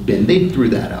supposed to have been. They threw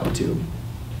that out too.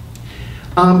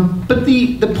 But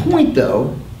the point,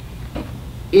 though,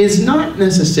 is not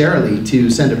necessarily to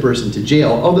send a person to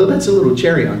jail, although that's a little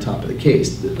cherry on top of the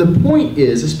case. The point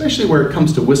is, especially where it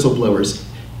comes to whistleblowers,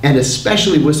 and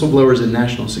especially whistleblowers in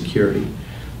national security,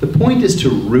 the point is to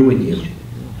ruin you,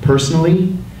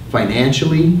 personally,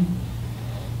 financially,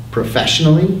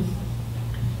 professionally.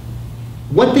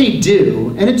 What they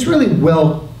do, and it's really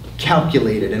well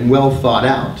calculated and well thought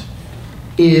out,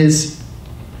 is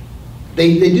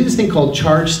they do this thing called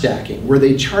charge stacking, where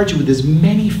they charge you with as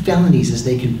many felonies as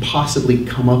they can possibly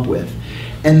come up with.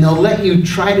 And they'll let you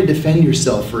try to defend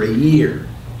yourself for a year,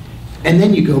 and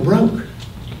then you go broke.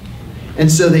 And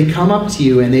so they come up to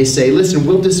you and they say, listen,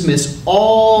 we'll dismiss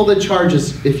all the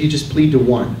charges if you just plead to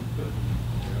one.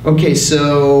 Okay,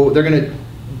 so they're going to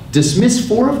dismiss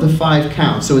 4 of the 5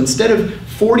 counts. So instead of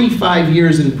 45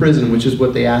 years in prison, which is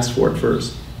what they asked for at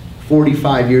first,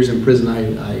 45 years in prison,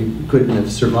 I couldn't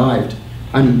have survived.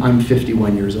 I'm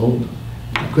 51 years old.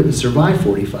 I couldn't survive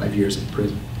 45 years in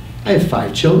prison. I have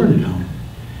 5 children at home.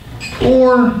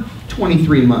 Or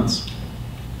 23 months.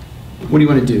 What do you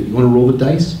want to do? You want to roll the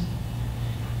dice?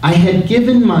 I had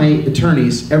given my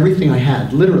attorneys everything I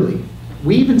had, literally.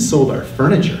 We even sold our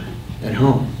furniture at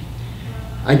home.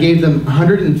 I gave them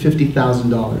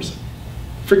 $150,000.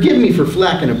 Forgive me for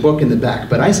flacking a book in the back,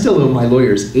 but I still owe my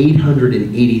lawyers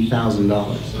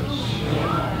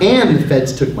 $880,000. And the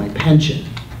feds took my pension,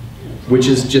 which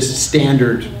is just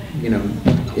standard, you know,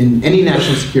 in any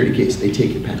national security case, they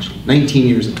take your pension. 19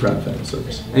 years of proud federal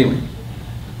service. Anyway,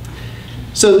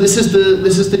 so this is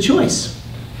the choice.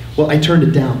 Well, I turned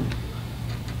it down.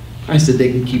 I said they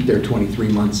can keep their 23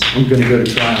 months. I'm going to go to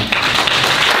trial.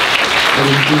 I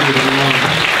didn't do it anymore.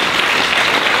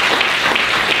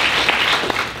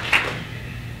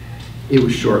 It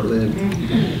was short-lived.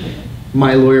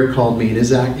 My lawyer called me, and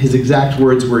his exact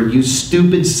words were, "You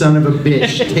stupid son of a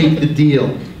bitch, take the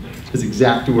deal." His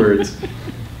exact words.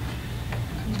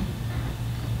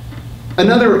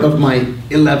 Another of my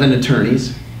 11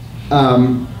 attorneys,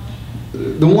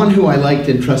 the one who I liked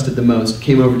and trusted the most,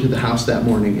 came over to the house that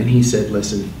morning and he said,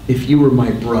 listen, if you were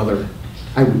my brother,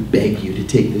 I would beg you to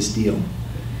take this deal.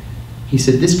 He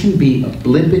said, this can be a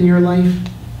blip in your life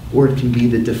or it can be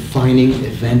the defining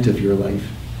event of your life.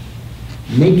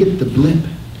 Make it the blip.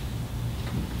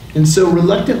 And so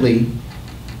reluctantly,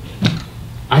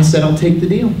 I said, I'll take the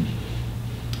deal.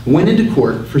 Went into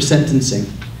court for sentencing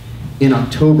in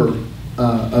October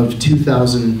of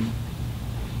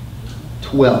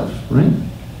 2012, right?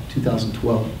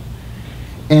 2012.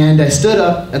 And I stood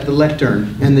up at the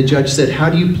lectern and the judge said, how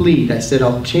do you plead? I said,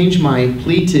 I'll change my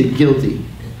plea to guilty.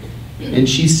 And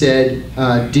she said,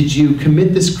 did you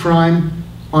commit this crime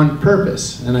on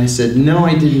purpose? And I said, no,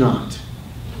 I did not.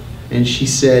 And she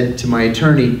said to my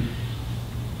attorney,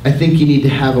 I think you need to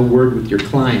have a word with your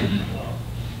client.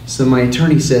 So my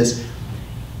attorney says,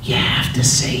 you have to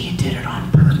say you did it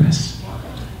on purpose.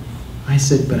 I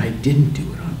said, but I didn't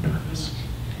do it on purpose.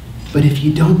 But if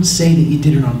you don't say that you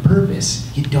did it on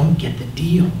purpose, you don't get the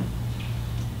deal.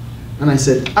 And I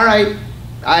said, all right,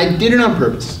 I did it on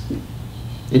purpose.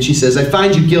 And she says, I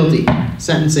find you guilty.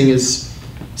 Sentencing is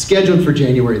scheduled for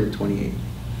January the 28th.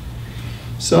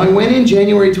 So I went in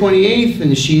January 28th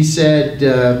and she said,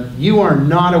 you are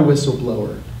not a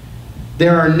whistleblower.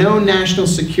 There are no national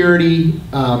security,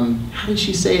 how did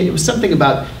she say it? It was something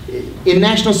about, in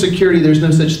national security there's no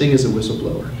such thing as a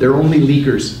whistleblower. They're only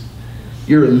leakers.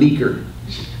 You're a leaker.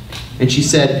 And she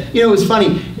said, you know, it was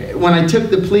funny, when I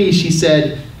took the plea, she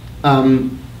said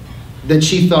that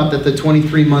she thought that the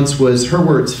 23 months was, her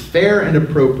words, fair and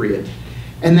appropriate.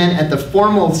 And then at the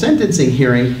formal sentencing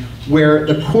hearing, where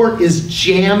the court is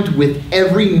jammed with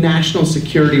every national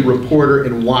security reporter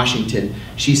in Washington,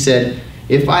 she said,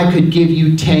 if I could give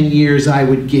you 10 years, I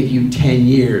would give you 10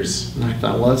 years. And I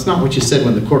thought, well, that's not what you said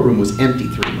when the courtroom was empty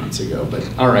 3 months ago, but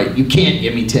all right, you can't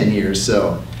give me 10 years,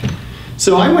 so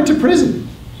I went to prison.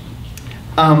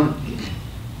 I'm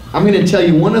going to tell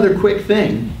you one other quick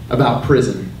thing about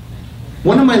prison.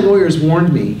 One of my lawyers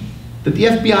warned me that the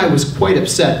FBI was quite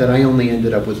upset that I only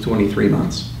ended up with 23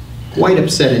 months. Quite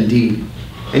upset indeed.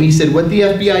 And he said, what the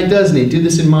FBI does, and they do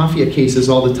this in mafia cases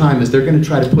all the time, is they're going to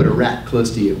try to put a rat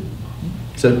close to you.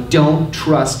 So don't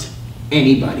trust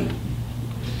anybody.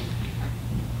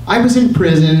 I was in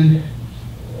prison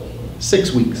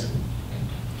 6 weeks.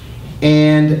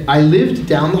 And I lived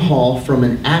down the hall from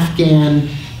an Afghan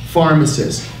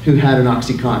pharmacist who had an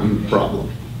OxyContin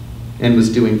problem and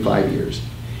was doing 5 years.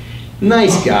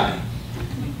 Nice guy.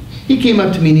 He came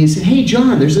up to me and he said, hey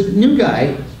John, there's a new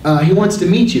guy, he wants to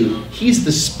meet you. He's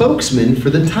the spokesman for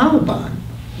the Taliban.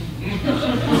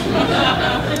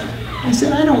 I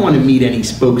said, I don't want to meet any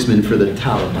spokesman for the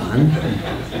Taliban.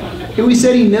 He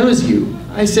said he knows you.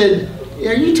 I said,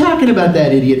 are you talking about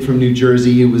that idiot from New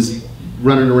Jersey who was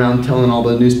running around telling all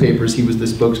the newspapers he was the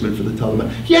spokesman for the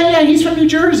Taliban? Yeah, he's from New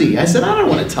Jersey. I said, I don't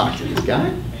want to talk to this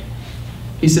guy.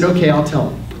 He said, okay, I'll tell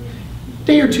him. A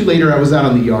day or two later, I was out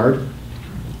on the yard,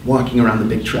 walking around the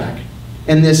big track,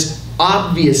 and this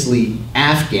obviously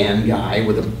Afghan guy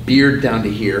with a beard down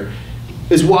to here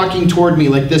is walking toward me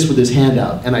like this with his hand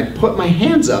out, and I put my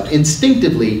hands up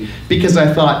instinctively because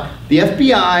I thought, the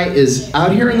FBI is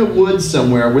out here in the woods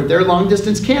somewhere with their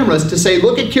long-distance cameras to say,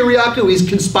 look at Kiriakou, he's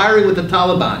conspiring with the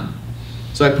Taliban.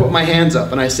 So I put my hands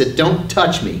up and I said, "Don't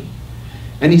touch me."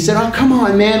 And he said, "Oh, come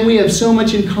on, man, we have so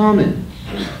much in common."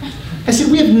 I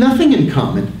said, "We have nothing in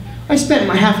common. I spent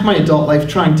half my adult life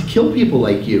trying to kill people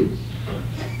like you."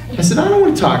 I said, "I don't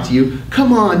want to talk to you."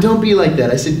 "Come on, don't be like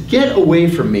that." I said, "Get away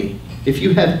from me. If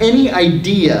you have any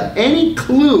idea, any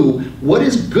clue what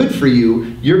is good for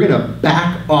you, you're going to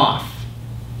back off."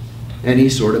 And he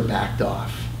sort of backed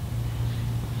off.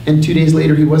 And 2 days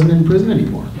later, he wasn't in prison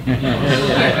anymore.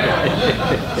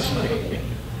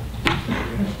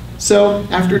 So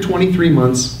after 23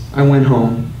 months, I went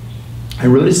home. I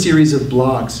wrote a series of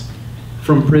blogs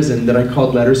from prison that I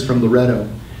called Letters from Loretto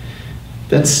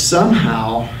that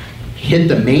somehow hit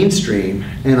the mainstream,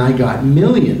 and I got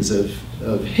millions of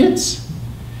hits.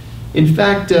 In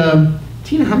fact,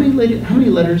 Tina, how many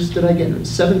letters did I get?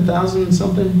 7,000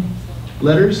 something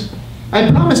letters? I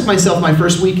promised myself my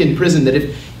first week in prison that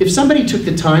if somebody took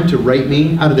the time to write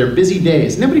me out of their busy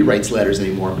days, nobody writes letters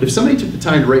anymore, but if somebody took the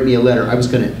time to write me a letter, I was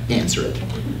going to answer it.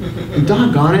 And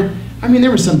doggone it, I mean,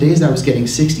 there were some days I was getting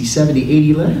 60, 70,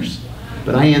 80 letters,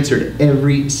 but I answered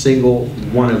every single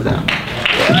one of them.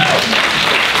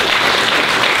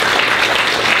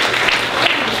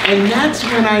 And that's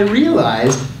when I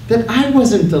realized that I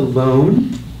wasn't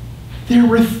alone. There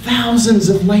were thousands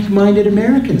of like-minded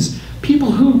Americans,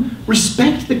 people who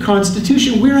respect the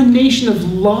Constitution. We're a nation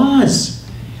of laws.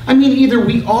 I mean, either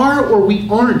we are or we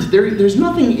aren't. There's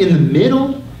nothing in the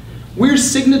middle. We're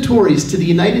signatories to the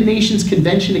United Nations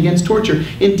Convention Against Torture.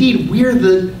 Indeed, we're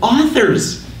the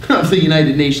authors of the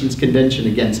United Nations Convention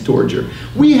Against Torture.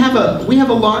 We have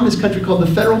a law in this country called the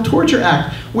Federal Torture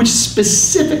Act, which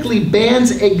specifically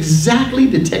bans exactly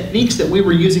the techniques that we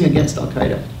were using against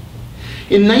al-Qaeda.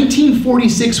 In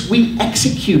 1946, we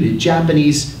executed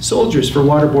Japanese soldiers for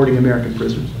waterboarding American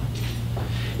prisoners.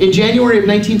 In January of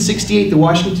 1968, the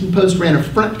Washington Post ran a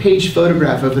front-page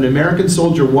photograph of an American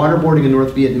soldier waterboarding a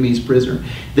North Vietnamese prisoner.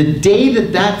 The day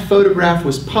that that photograph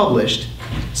was published,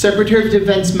 Secretary of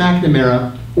Defense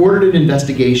McNamara ordered an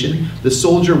investigation. The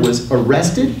soldier was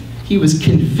arrested, he was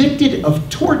convicted of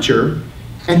torture,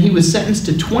 and he was sentenced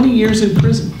to 20 years in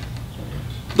prison.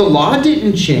 The law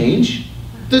didn't change.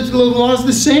 The law is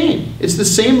the same. It's the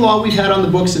same law we've had on the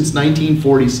books since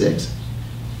 1946.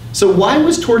 So why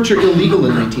was torture illegal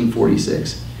in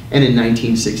 1946 and in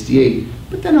 1968?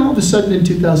 But then all of a sudden in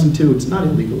 2002, it's not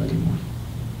illegal anymore.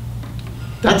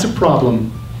 That's a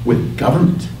problem with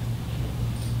government.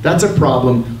 That's a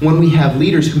problem when we have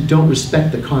leaders who don't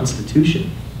respect the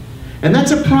Constitution. And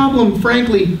that's a problem,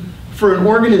 frankly, for an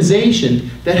organization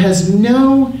that has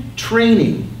no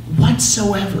training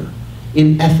whatsoever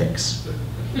in ethics.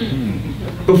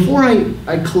 Before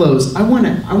I close, I want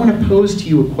to pose to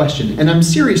you a question, and I'm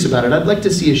serious about it. I'd like to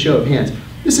see a show of hands.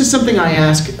 This is something I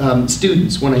ask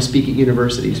students when I speak at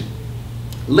universities.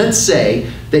 Let's say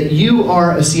that you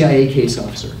are a CIA case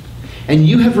officer, and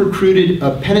you have recruited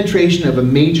a penetration of a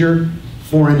major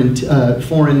foreign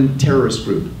terrorist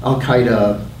group,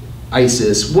 al-Qaeda,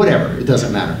 ISIS, whatever, it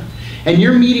doesn't matter. And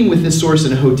you're meeting with this source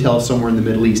in a hotel somewhere in the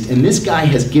Middle East, and this guy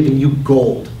has given you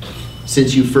gold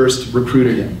since you first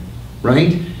recruited him,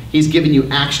 right? He's given you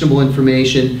actionable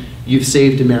information, you've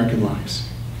saved American lives.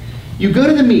 You go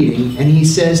to the meeting and he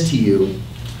says to you,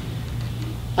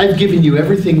 "I've given you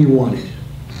everything you wanted.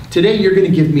 Today you're going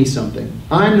to give me something.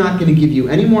 I'm not going to give you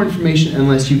any more information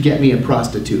unless you get me a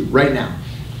prostitute right now."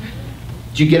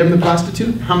 Do you get him the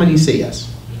prostitute? How many say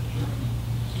yes?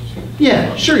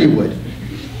 Yeah, sure you would.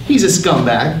 He's a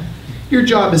scumbag. Your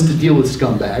job is to deal with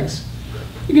scumbags.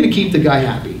 You're going to keep the guy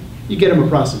happy. You get him a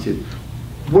prostitute.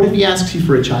 What if he asks you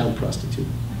for a child prostitute?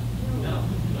 No.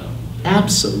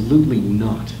 Absolutely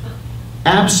not.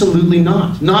 Absolutely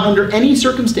not. Not under any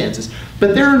circumstances.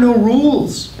 But there are no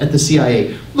rules at the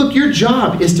CIA. Look, your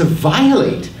job is to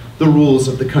violate the rules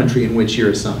of the country in which you're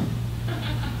assigned.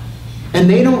 And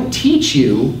they don't teach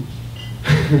you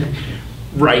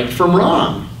right from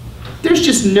wrong. There's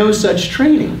just no such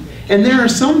training. And there are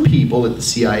some people at the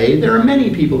CIA, there are many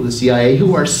people at the CIA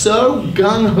who are so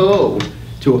gung-ho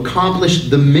to accomplish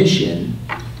the mission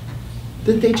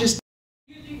that they just...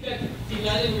 Do you think that Bin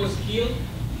Laden was killed?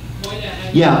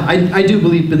 Yeah, I do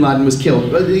believe Bin Laden was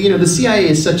killed. But you know, the CIA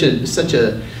is such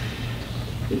a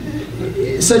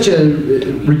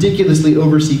ridiculously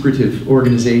over-secretive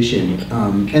organization,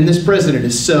 and this president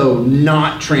is so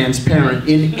not transparent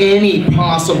in any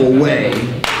possible way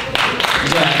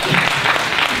that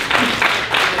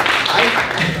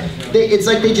it's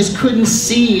like they just couldn't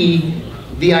see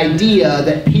the idea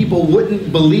that people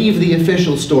wouldn't believe the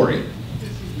official story.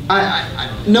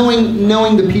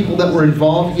 Knowing the people that were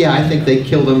involved, yeah, I think they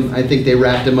killed him. I think they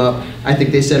wrapped him up. I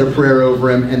think they said a prayer over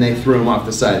him and they threw him off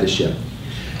the side of the ship.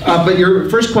 But your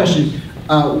first question,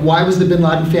 why was the bin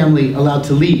Laden family allowed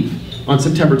to leave on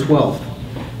September 12th?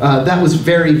 That was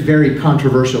very, very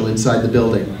controversial inside the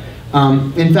building.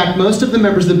 In fact, most of the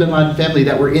members of the bin Laden family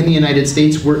that were in the United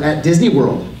States were at Disney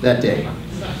World that day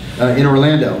in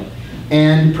Orlando.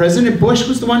 And President Bush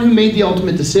was the one who made the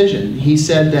ultimate decision. He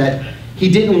said that he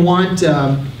didn't want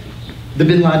the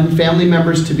bin Laden family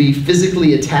members to be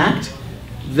physically attacked,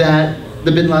 that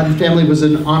the bin Laden family was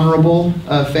an honorable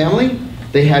family.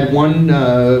 They had one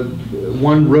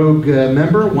rogue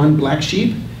member, one black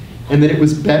sheep, and that it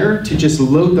was better to just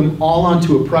load them all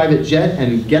onto a private jet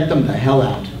and get them the hell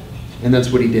out. And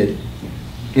that's what he did.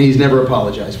 And he's never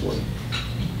apologized for it.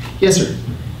 Yes, sir?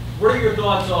 What are your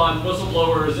thoughts on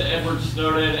whistleblowers Edward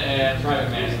Snowden and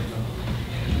Private Manning?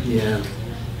 Yeah,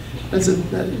 that's a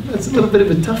little bit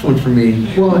of a tough one for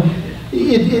me. Well,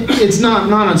 it's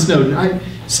not on Snowden.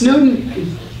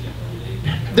 Snowden,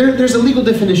 there's a legal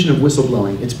definition of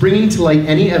whistleblowing. It's bringing to light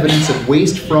any evidence of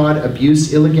waste, fraud,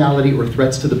 abuse, illegality, or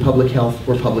threats to the public health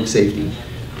or public safety.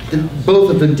 Both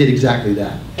of them did exactly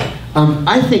that.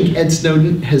 I think Ed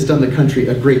Snowden has done the country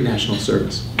a great national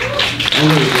service. I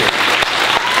really do.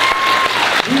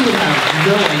 We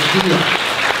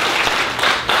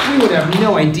would have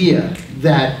no idea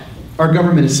that our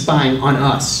government is spying on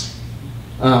us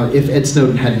if Ed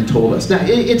Snowden hadn't told us. Now,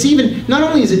 it's even, not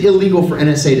only is it illegal for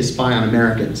NSA to spy on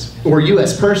Americans or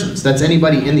US persons, that's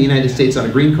anybody in the United States on a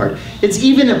green card, it's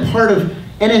even a part of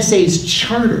NSA's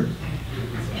charter.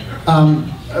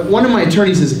 One of my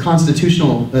attorneys is a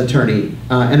constitutional attorney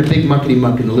and a big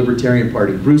muckety-muck in the Libertarian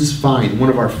Party, Bruce Fine, one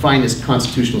of our finest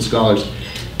constitutional scholars.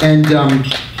 And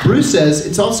Bruce says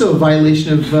it's also a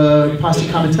violation of posse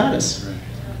comitatus.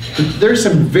 There's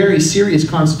some very serious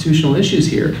constitutional issues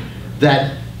here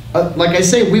that, like I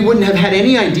say, we wouldn't have had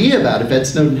any idea about if Ed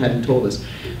Snowden hadn't told us.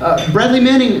 Bradley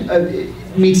Manning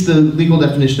meets the legal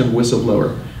definition of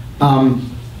whistleblower.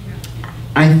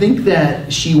 I think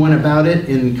that she went about it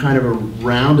in kind of a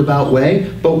roundabout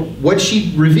way, but what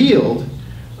she revealed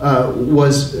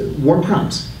was war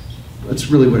crimes. That's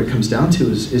really what it comes down to,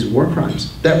 is war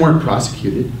crimes that weren't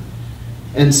prosecuted.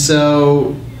 And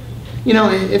so, you know,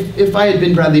 if I had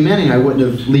been Bradley Manning, I wouldn't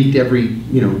have leaked every,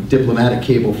 you know, diplomatic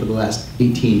cable for the last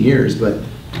 18 years, but...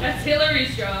 That's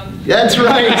Hillary's job. That's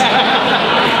right.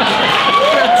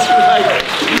 That's right.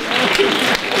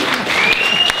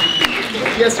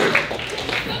 Yes, sir.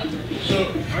 So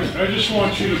I just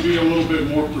want you to be a little bit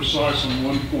more precise on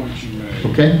one point you made.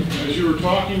 Okay. As you were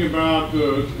talking about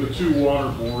the two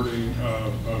waterboarding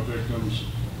victims,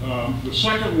 the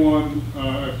second one,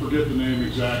 I forget the name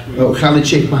exactly. Oh, Khalid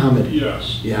Sheikh Mohammed.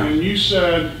 Yes. Yeah. And you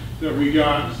said that we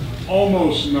got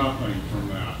almost nothing from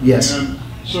that. Yes. And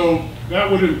so that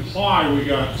would imply we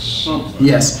got something.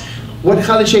 Yes. What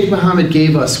Khalid Sheikh Mohammed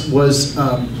gave us was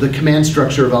the command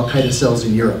structure of al-Qaeda cells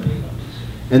in Europe.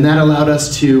 And that allowed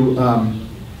us to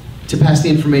pass the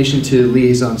information to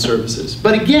liaison services.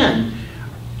 But again,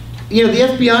 you know, the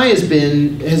FBI has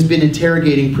been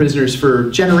interrogating prisoners for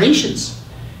generations,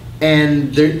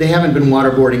 and they haven't been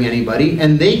waterboarding anybody,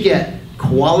 and they get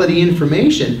quality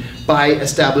information by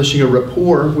establishing a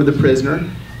rapport with a prisoner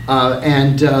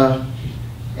and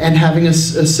having a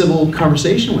civil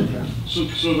conversation with them. So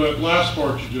that last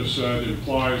part you just said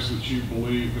implies that you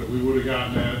believe that we would have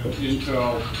gotten that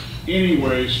intel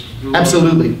anyways.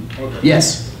 Absolutely. Okay.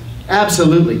 Yes.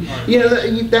 Absolutely. Right. You know,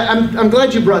 I'm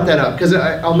glad you brought that up, because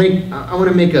I want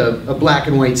to make a black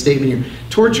and white statement here.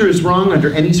 Torture is wrong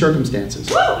under any circumstances.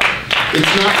 It's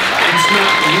not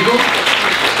legal.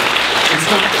 It's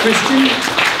not Christian,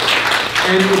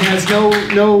 and it has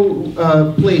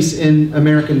no place in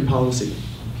American policy.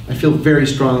 I feel very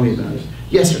strongly about it.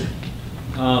 Yes, sir.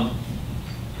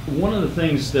 One of the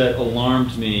things that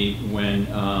alarmed me when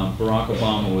Barack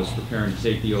Obama was preparing to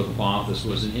take the oath of office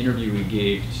was an interview he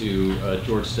gave to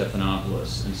George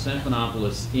Stephanopoulos. And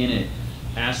Stephanopoulos, in it,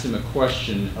 asked him a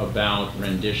question about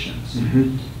renditions.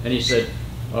 Mm-hmm. And he said,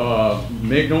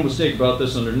 make no mistake about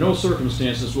this, under no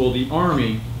circumstances will the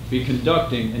Army be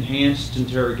conducting enhanced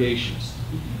interrogations.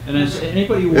 And as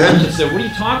anybody who watched it said, what are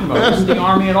you talking about? It wasn't the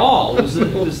Army at all. It was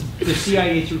the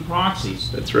CIA through proxies.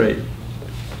 That's right.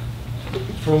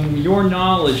 From your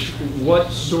knowledge,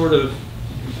 what sort of,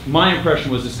 my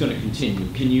impression was it's going to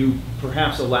continue. Can you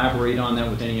perhaps elaborate on that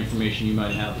with any information you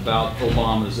might have about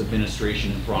Obama's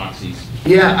administration and proxies?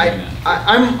 Yeah,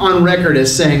 I'm on record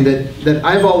as saying that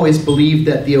I've always believed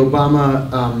that the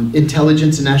Obama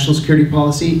intelligence and national security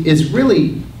policy is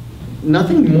really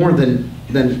nothing more than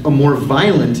a more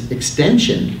violent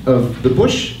extension of the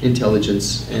Bush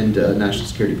intelligence and national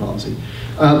security policy.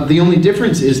 The only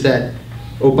difference is that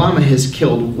Obama has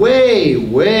killed way,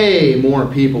 way more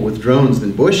people with drones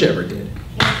than Bush ever did.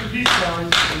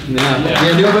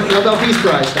 Yeah, Nobel Peace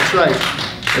Prize, that's right.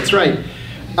 That's right.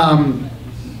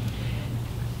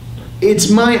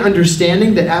 It's my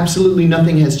understanding that absolutely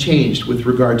nothing has changed with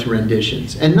regard to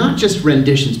renditions. And not just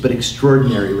renditions, but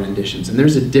extraordinary renditions. And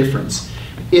there's a difference.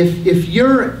 If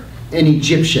you're an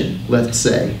Egyptian, let's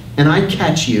say, and I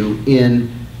catch you in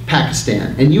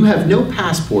Pakistan, and you have no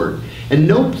passport and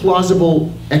no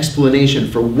plausible explanation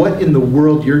for what in the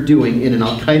world you're doing in an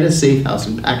al-Qaeda safe house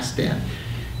in Pakistan,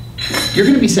 you're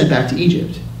going to be sent back to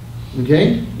Egypt.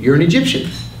 Okay? You're an Egyptian.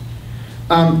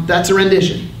 That's a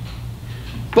rendition.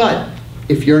 But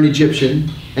if you're an Egyptian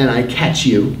and I catch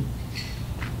you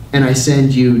and I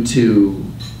send you to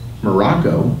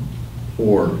Morocco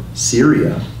or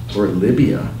Syria or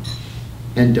Libya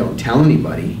and don't tell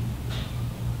anybody,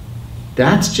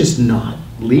 that's just not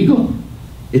legal.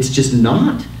 It's just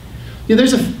not. You know,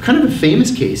 there's a kind of a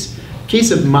famous case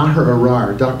of Maher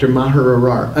Arar, Dr. Maher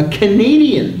Arar, a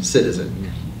Canadian citizen,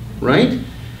 right?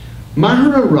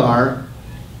 Maher Arar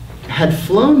had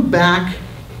flown back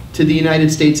to the United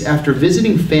States after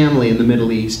visiting family in the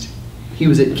Middle East. He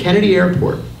was at Kennedy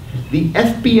Airport. The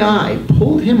FBI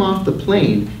pulled him off the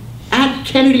plane at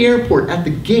Kennedy Airport at the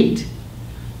gate,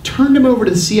 turned him over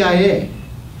to the CIA,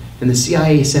 and the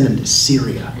CIA sent him to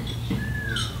Syria.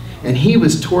 And he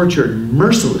was tortured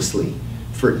mercilessly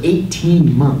for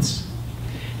 18 months.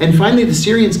 And finally the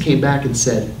Syrians came back and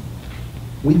said,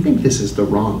 "We think this is the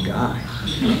wrong guy."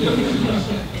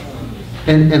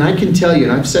 And I can tell you,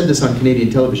 and I've said this on Canadian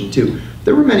television too,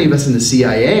 there were many of us in the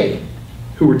CIA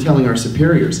who were telling our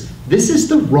superiors, this is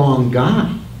the wrong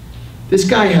guy. This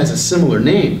guy has a similar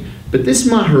name, but this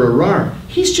Maher Arar,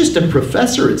 he's just a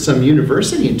professor at some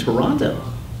university in Toronto.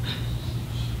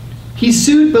 He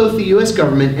sued both the US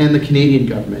government and the Canadian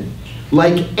government.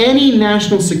 Like any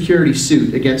national security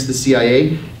suit against the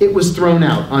CIA, it was thrown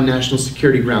out on national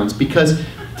security grounds because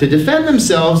to defend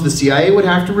themselves, the CIA would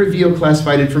have to reveal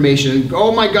classified information.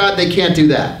 Oh my God, they can't do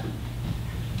that.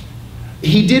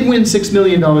 He did win $6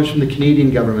 million from the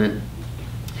Canadian government.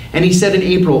 And he said in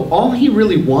April, all he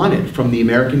really wanted from the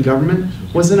American government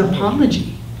was an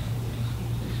apology.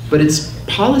 But it's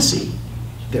policy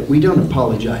that we don't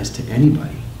apologize to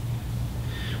anybody.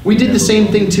 We did the same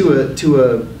thing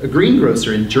to a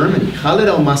greengrocer in Germany, Khalid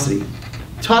al-Masri.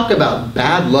 Talk about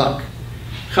bad luck.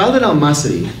 Khalid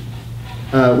al-Masri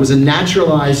was a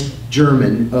naturalized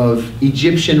German of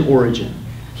Egyptian origin.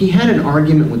 He had an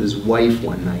argument with his wife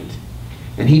one night,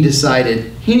 and he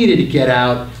decided he needed to get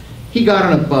out. He got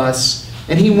on a bus,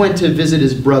 and he went to visit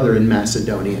his brother in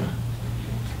Macedonia.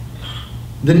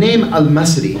 The name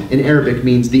al-Masri in Arabic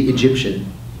means the Egyptian.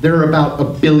 There are about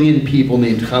 1 billion people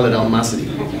named Khalid al-Masri,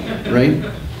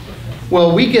 right?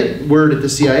 Well, we get word at the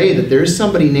CIA that there's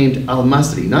somebody named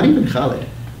al-Masri, not even Khalid.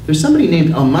 There's somebody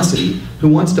named al-Masri who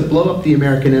wants to blow up the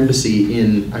American embassy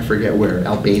in, I forget where,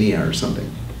 Albania or something.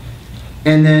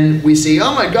 And then we see,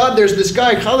 oh my God, there's this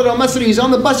guy, Khalid al-Masri, he's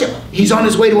on the bus. He's on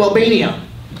his way to Albania.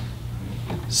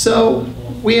 So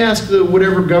we asked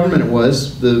whatever government it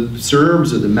was, the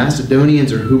Serbs or the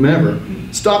Macedonians or whomever,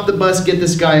 stop the bus, get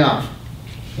this guy off.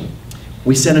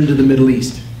 We sent him to the Middle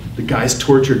East. The guy's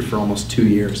tortured for almost 2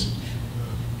 years.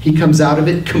 He comes out of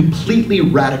it completely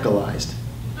radicalized.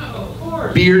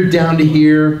 Beard down to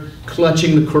here,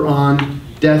 clutching the Quran,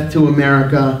 death to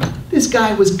America. This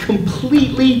guy was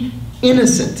completely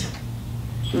innocent.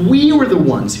 We were the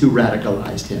ones who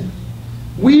radicalized him.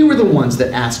 We were the ones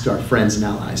that asked our friends and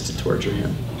allies to torture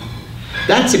him.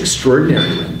 That's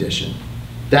extraordinary rendition.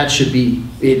 That should be,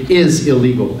 it is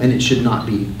illegal and it should not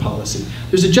be policy.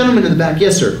 There's a gentleman in the back.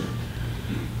 Yes, sir.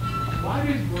 Why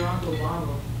did Barack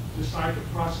Obama decide to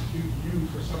prosecute you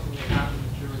for something that happened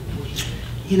during the Bush?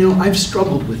 You know, I've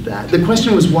struggled with that. The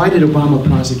question was, why did Obama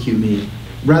prosecute me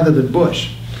rather than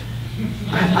Bush?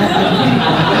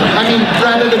 I mean,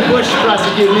 rather than Bush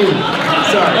prosecute me.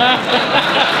 Sorry.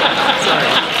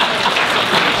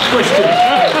 Bush too.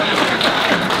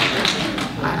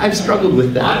 I've struggled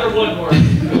with that.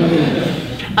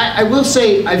 I will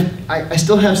say, I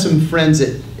still have some friends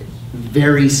at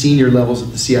very senior levels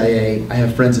at the CIA. I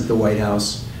have friends at the White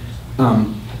House. I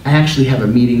actually have a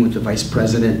meeting with the Vice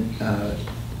President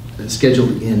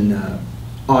scheduled in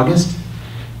August.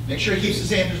 Make sure he keeps his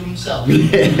hands to himself.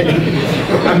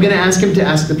 I'm going to ask him to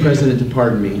ask the President to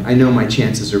pardon me. I know my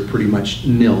chances are pretty much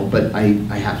nil, but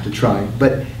I have to try.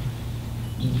 But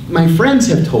my friends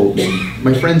have told me,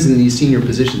 my friends in these senior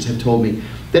positions have told me,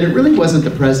 that it really wasn't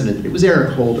the President, it was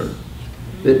Eric Holder.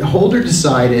 That Holder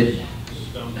decided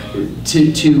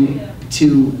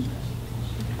to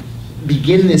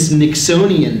begin this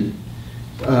Nixonian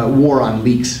war on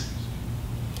leaks.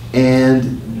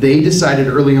 And they decided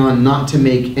early on not to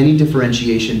make any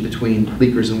differentiation between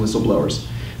leakers and whistleblowers.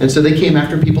 And so they came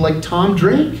after people like Tom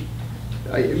Drake.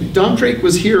 Tom Drake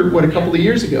was here, what, a couple of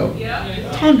years ago?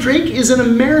 Yep. Tom Drake is an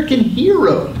American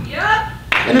hero. Yep.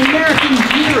 An American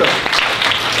hero.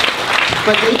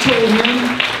 But they told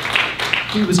him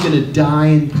he was going to die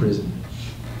in prison.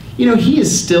 You know, he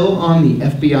is still on the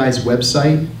FBI's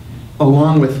website,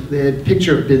 along with the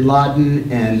picture of bin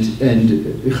Laden and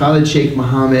Khalid Sheikh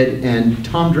Mohammed and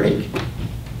Tom Drake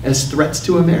as threats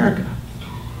to America.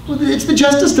 Well, it's the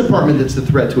Justice Department that's the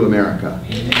threat to America.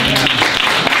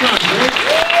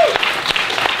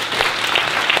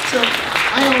 So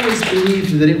I always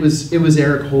believed that it was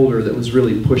Eric Holder that was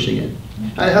really pushing it.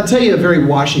 I'll tell you a very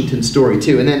Washington story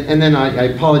too, and then I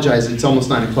apologize, it's almost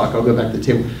 9 o'clock, I'll go back to the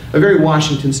table. A very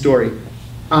Washington story.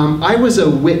 I was a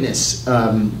witness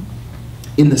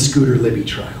in the Scooter Libby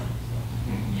trial.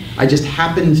 I just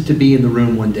happened to be in the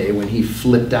room one day when he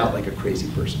flipped out like a crazy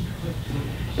person.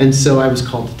 And so I was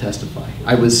called to testify.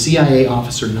 I was CIA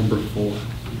officer number 4.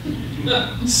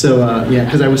 So, yeah,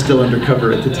 because I was still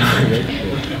undercover at the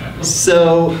time.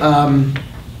 So,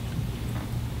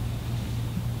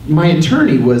 my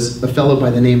attorney was a fellow by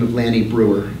the name of Lanny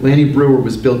Brewer. Lanny Brewer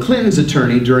was Bill Clinton's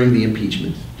attorney during the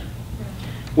impeachment.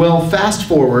 Well, fast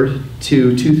forward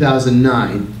to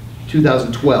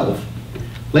 2012,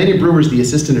 Lanny Brewer's the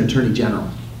Assistant Attorney General.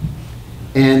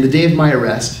 And the day of my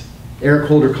arrest, Eric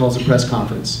Holder calls a press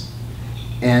conference.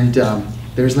 And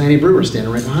there's Lanny Brewer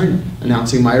standing right behind him,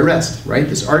 announcing my arrest, right?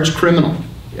 This arch criminal,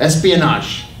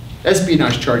 espionage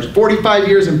charge, 45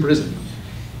 years in prison.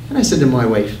 And I said to my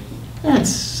wife, that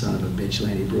son of a bitch,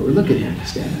 Lanny Brewer, look at him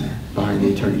standing there behind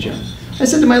the Attorney General. I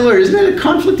said to my lawyer, isn't that a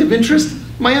conflict of interest?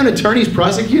 My own attorney's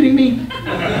prosecuting me?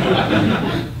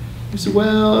 He said,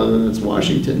 well, it's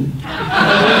Washington.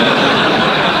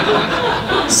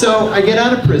 So I get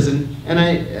out of prison, and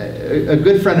a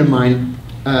good friend of mine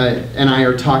and I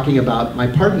are talking about my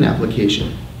pardon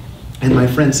application. And my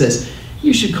friend says,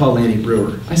 you should call Lanny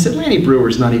Brewer. I said, Lanny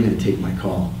Brewer's not even going to take my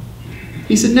call.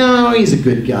 He said, no, he's a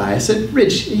good guy. I said,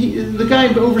 Rich, the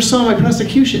guy oversaw my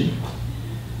prosecution.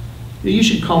 You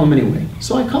should call him anyway.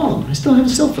 So I call him. I still have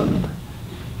his cell phone number.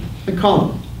 I call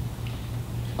him.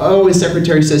 Oh, his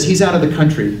secretary says, he's out of the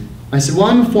country. I said, well,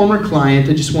 I'm a former client.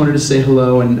 I just wanted to say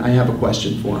hello, and I have a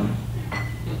question for him.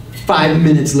 5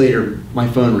 minutes later, my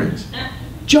phone rings.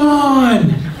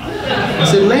 John! I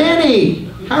said, Lanny,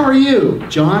 how are you?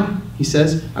 John, he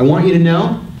says, I want you to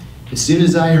know, as soon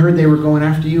as I heard they were going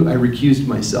after you, I recused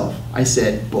myself. I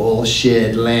said,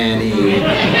 bullshit, Lanny.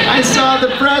 I saw the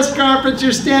press conference,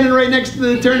 you're standing right next to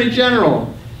the Attorney General.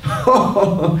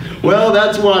 Oh, well,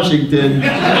 that's Washington.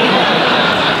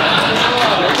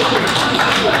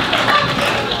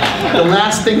 The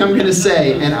last thing I'm going to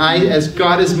say, and as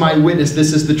God is my witness,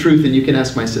 this is the truth, and you can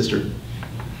ask my sister.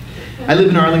 I live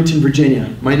in Arlington,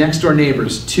 Virginia. My next door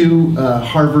neighbors, 2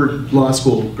 Harvard Law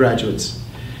School graduates.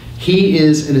 He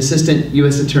is an assistant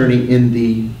U.S. attorney in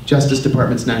the Justice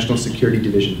Department's National Security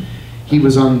Division. He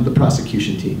was on the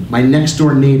prosecution team. My next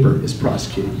door neighbor is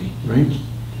prosecuting me, right?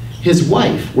 His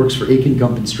wife works for Aiken,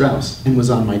 Gump & Strauss and was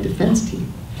on my defense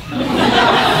team.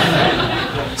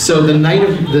 So the night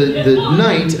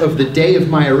of the day of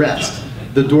my arrest,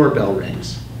 the doorbell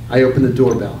rings. I open the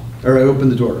door rather.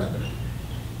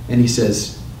 And he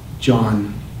says,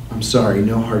 John, I'm sorry,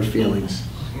 no hard feelings.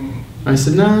 I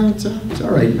said, no, it's all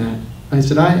right, Matt. I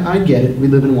said, I get it, we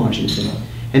live in Washington.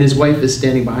 And his wife is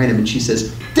standing behind him and she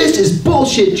says, this is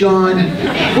bullshit, John.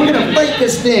 We're gonna fight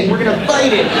this thing, we're gonna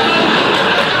fight it.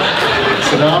 I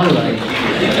said, all right.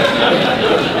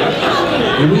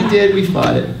 And we did, we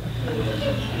fought it.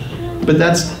 But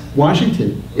that's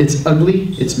Washington. It's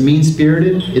ugly, it's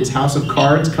mean-spirited, it's House of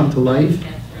Cards come to life.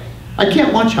 I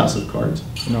can't watch House of Cards.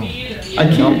 No. I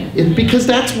can't, because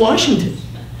that's Washington.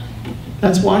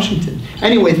 That's Washington.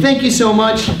 Anyway, thank you so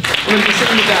much. I'm going to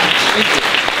send you back. Thank you.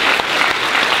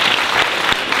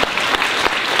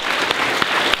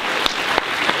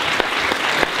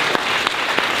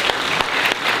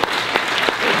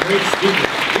 Great speaker.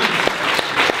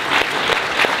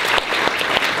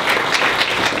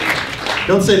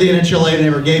 Don't say the NHLA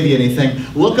never gave you anything.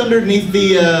 Look underneath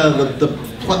the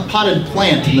potted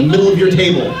plant in the middle of your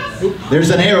table. There's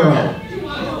an arrow.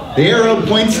 The arrow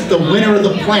points at the winner of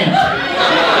the plant.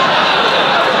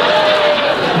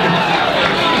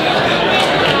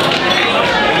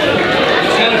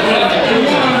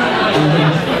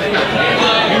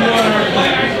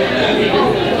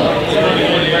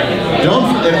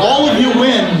 And all of you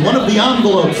win one of the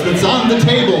envelopes that's on the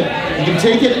table. You can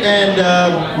take it and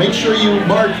make sure you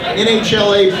mark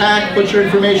NHLA PAC, put your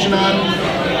information on.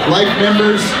 Life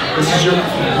members,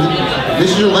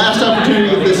 this is your last opportunity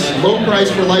to get this low price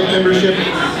for life membership.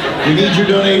 We need your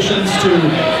donations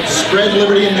to spread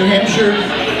liberty in New Hampshire.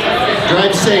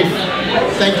 Drive safe.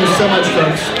 Thank you so much,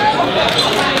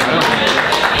 folks.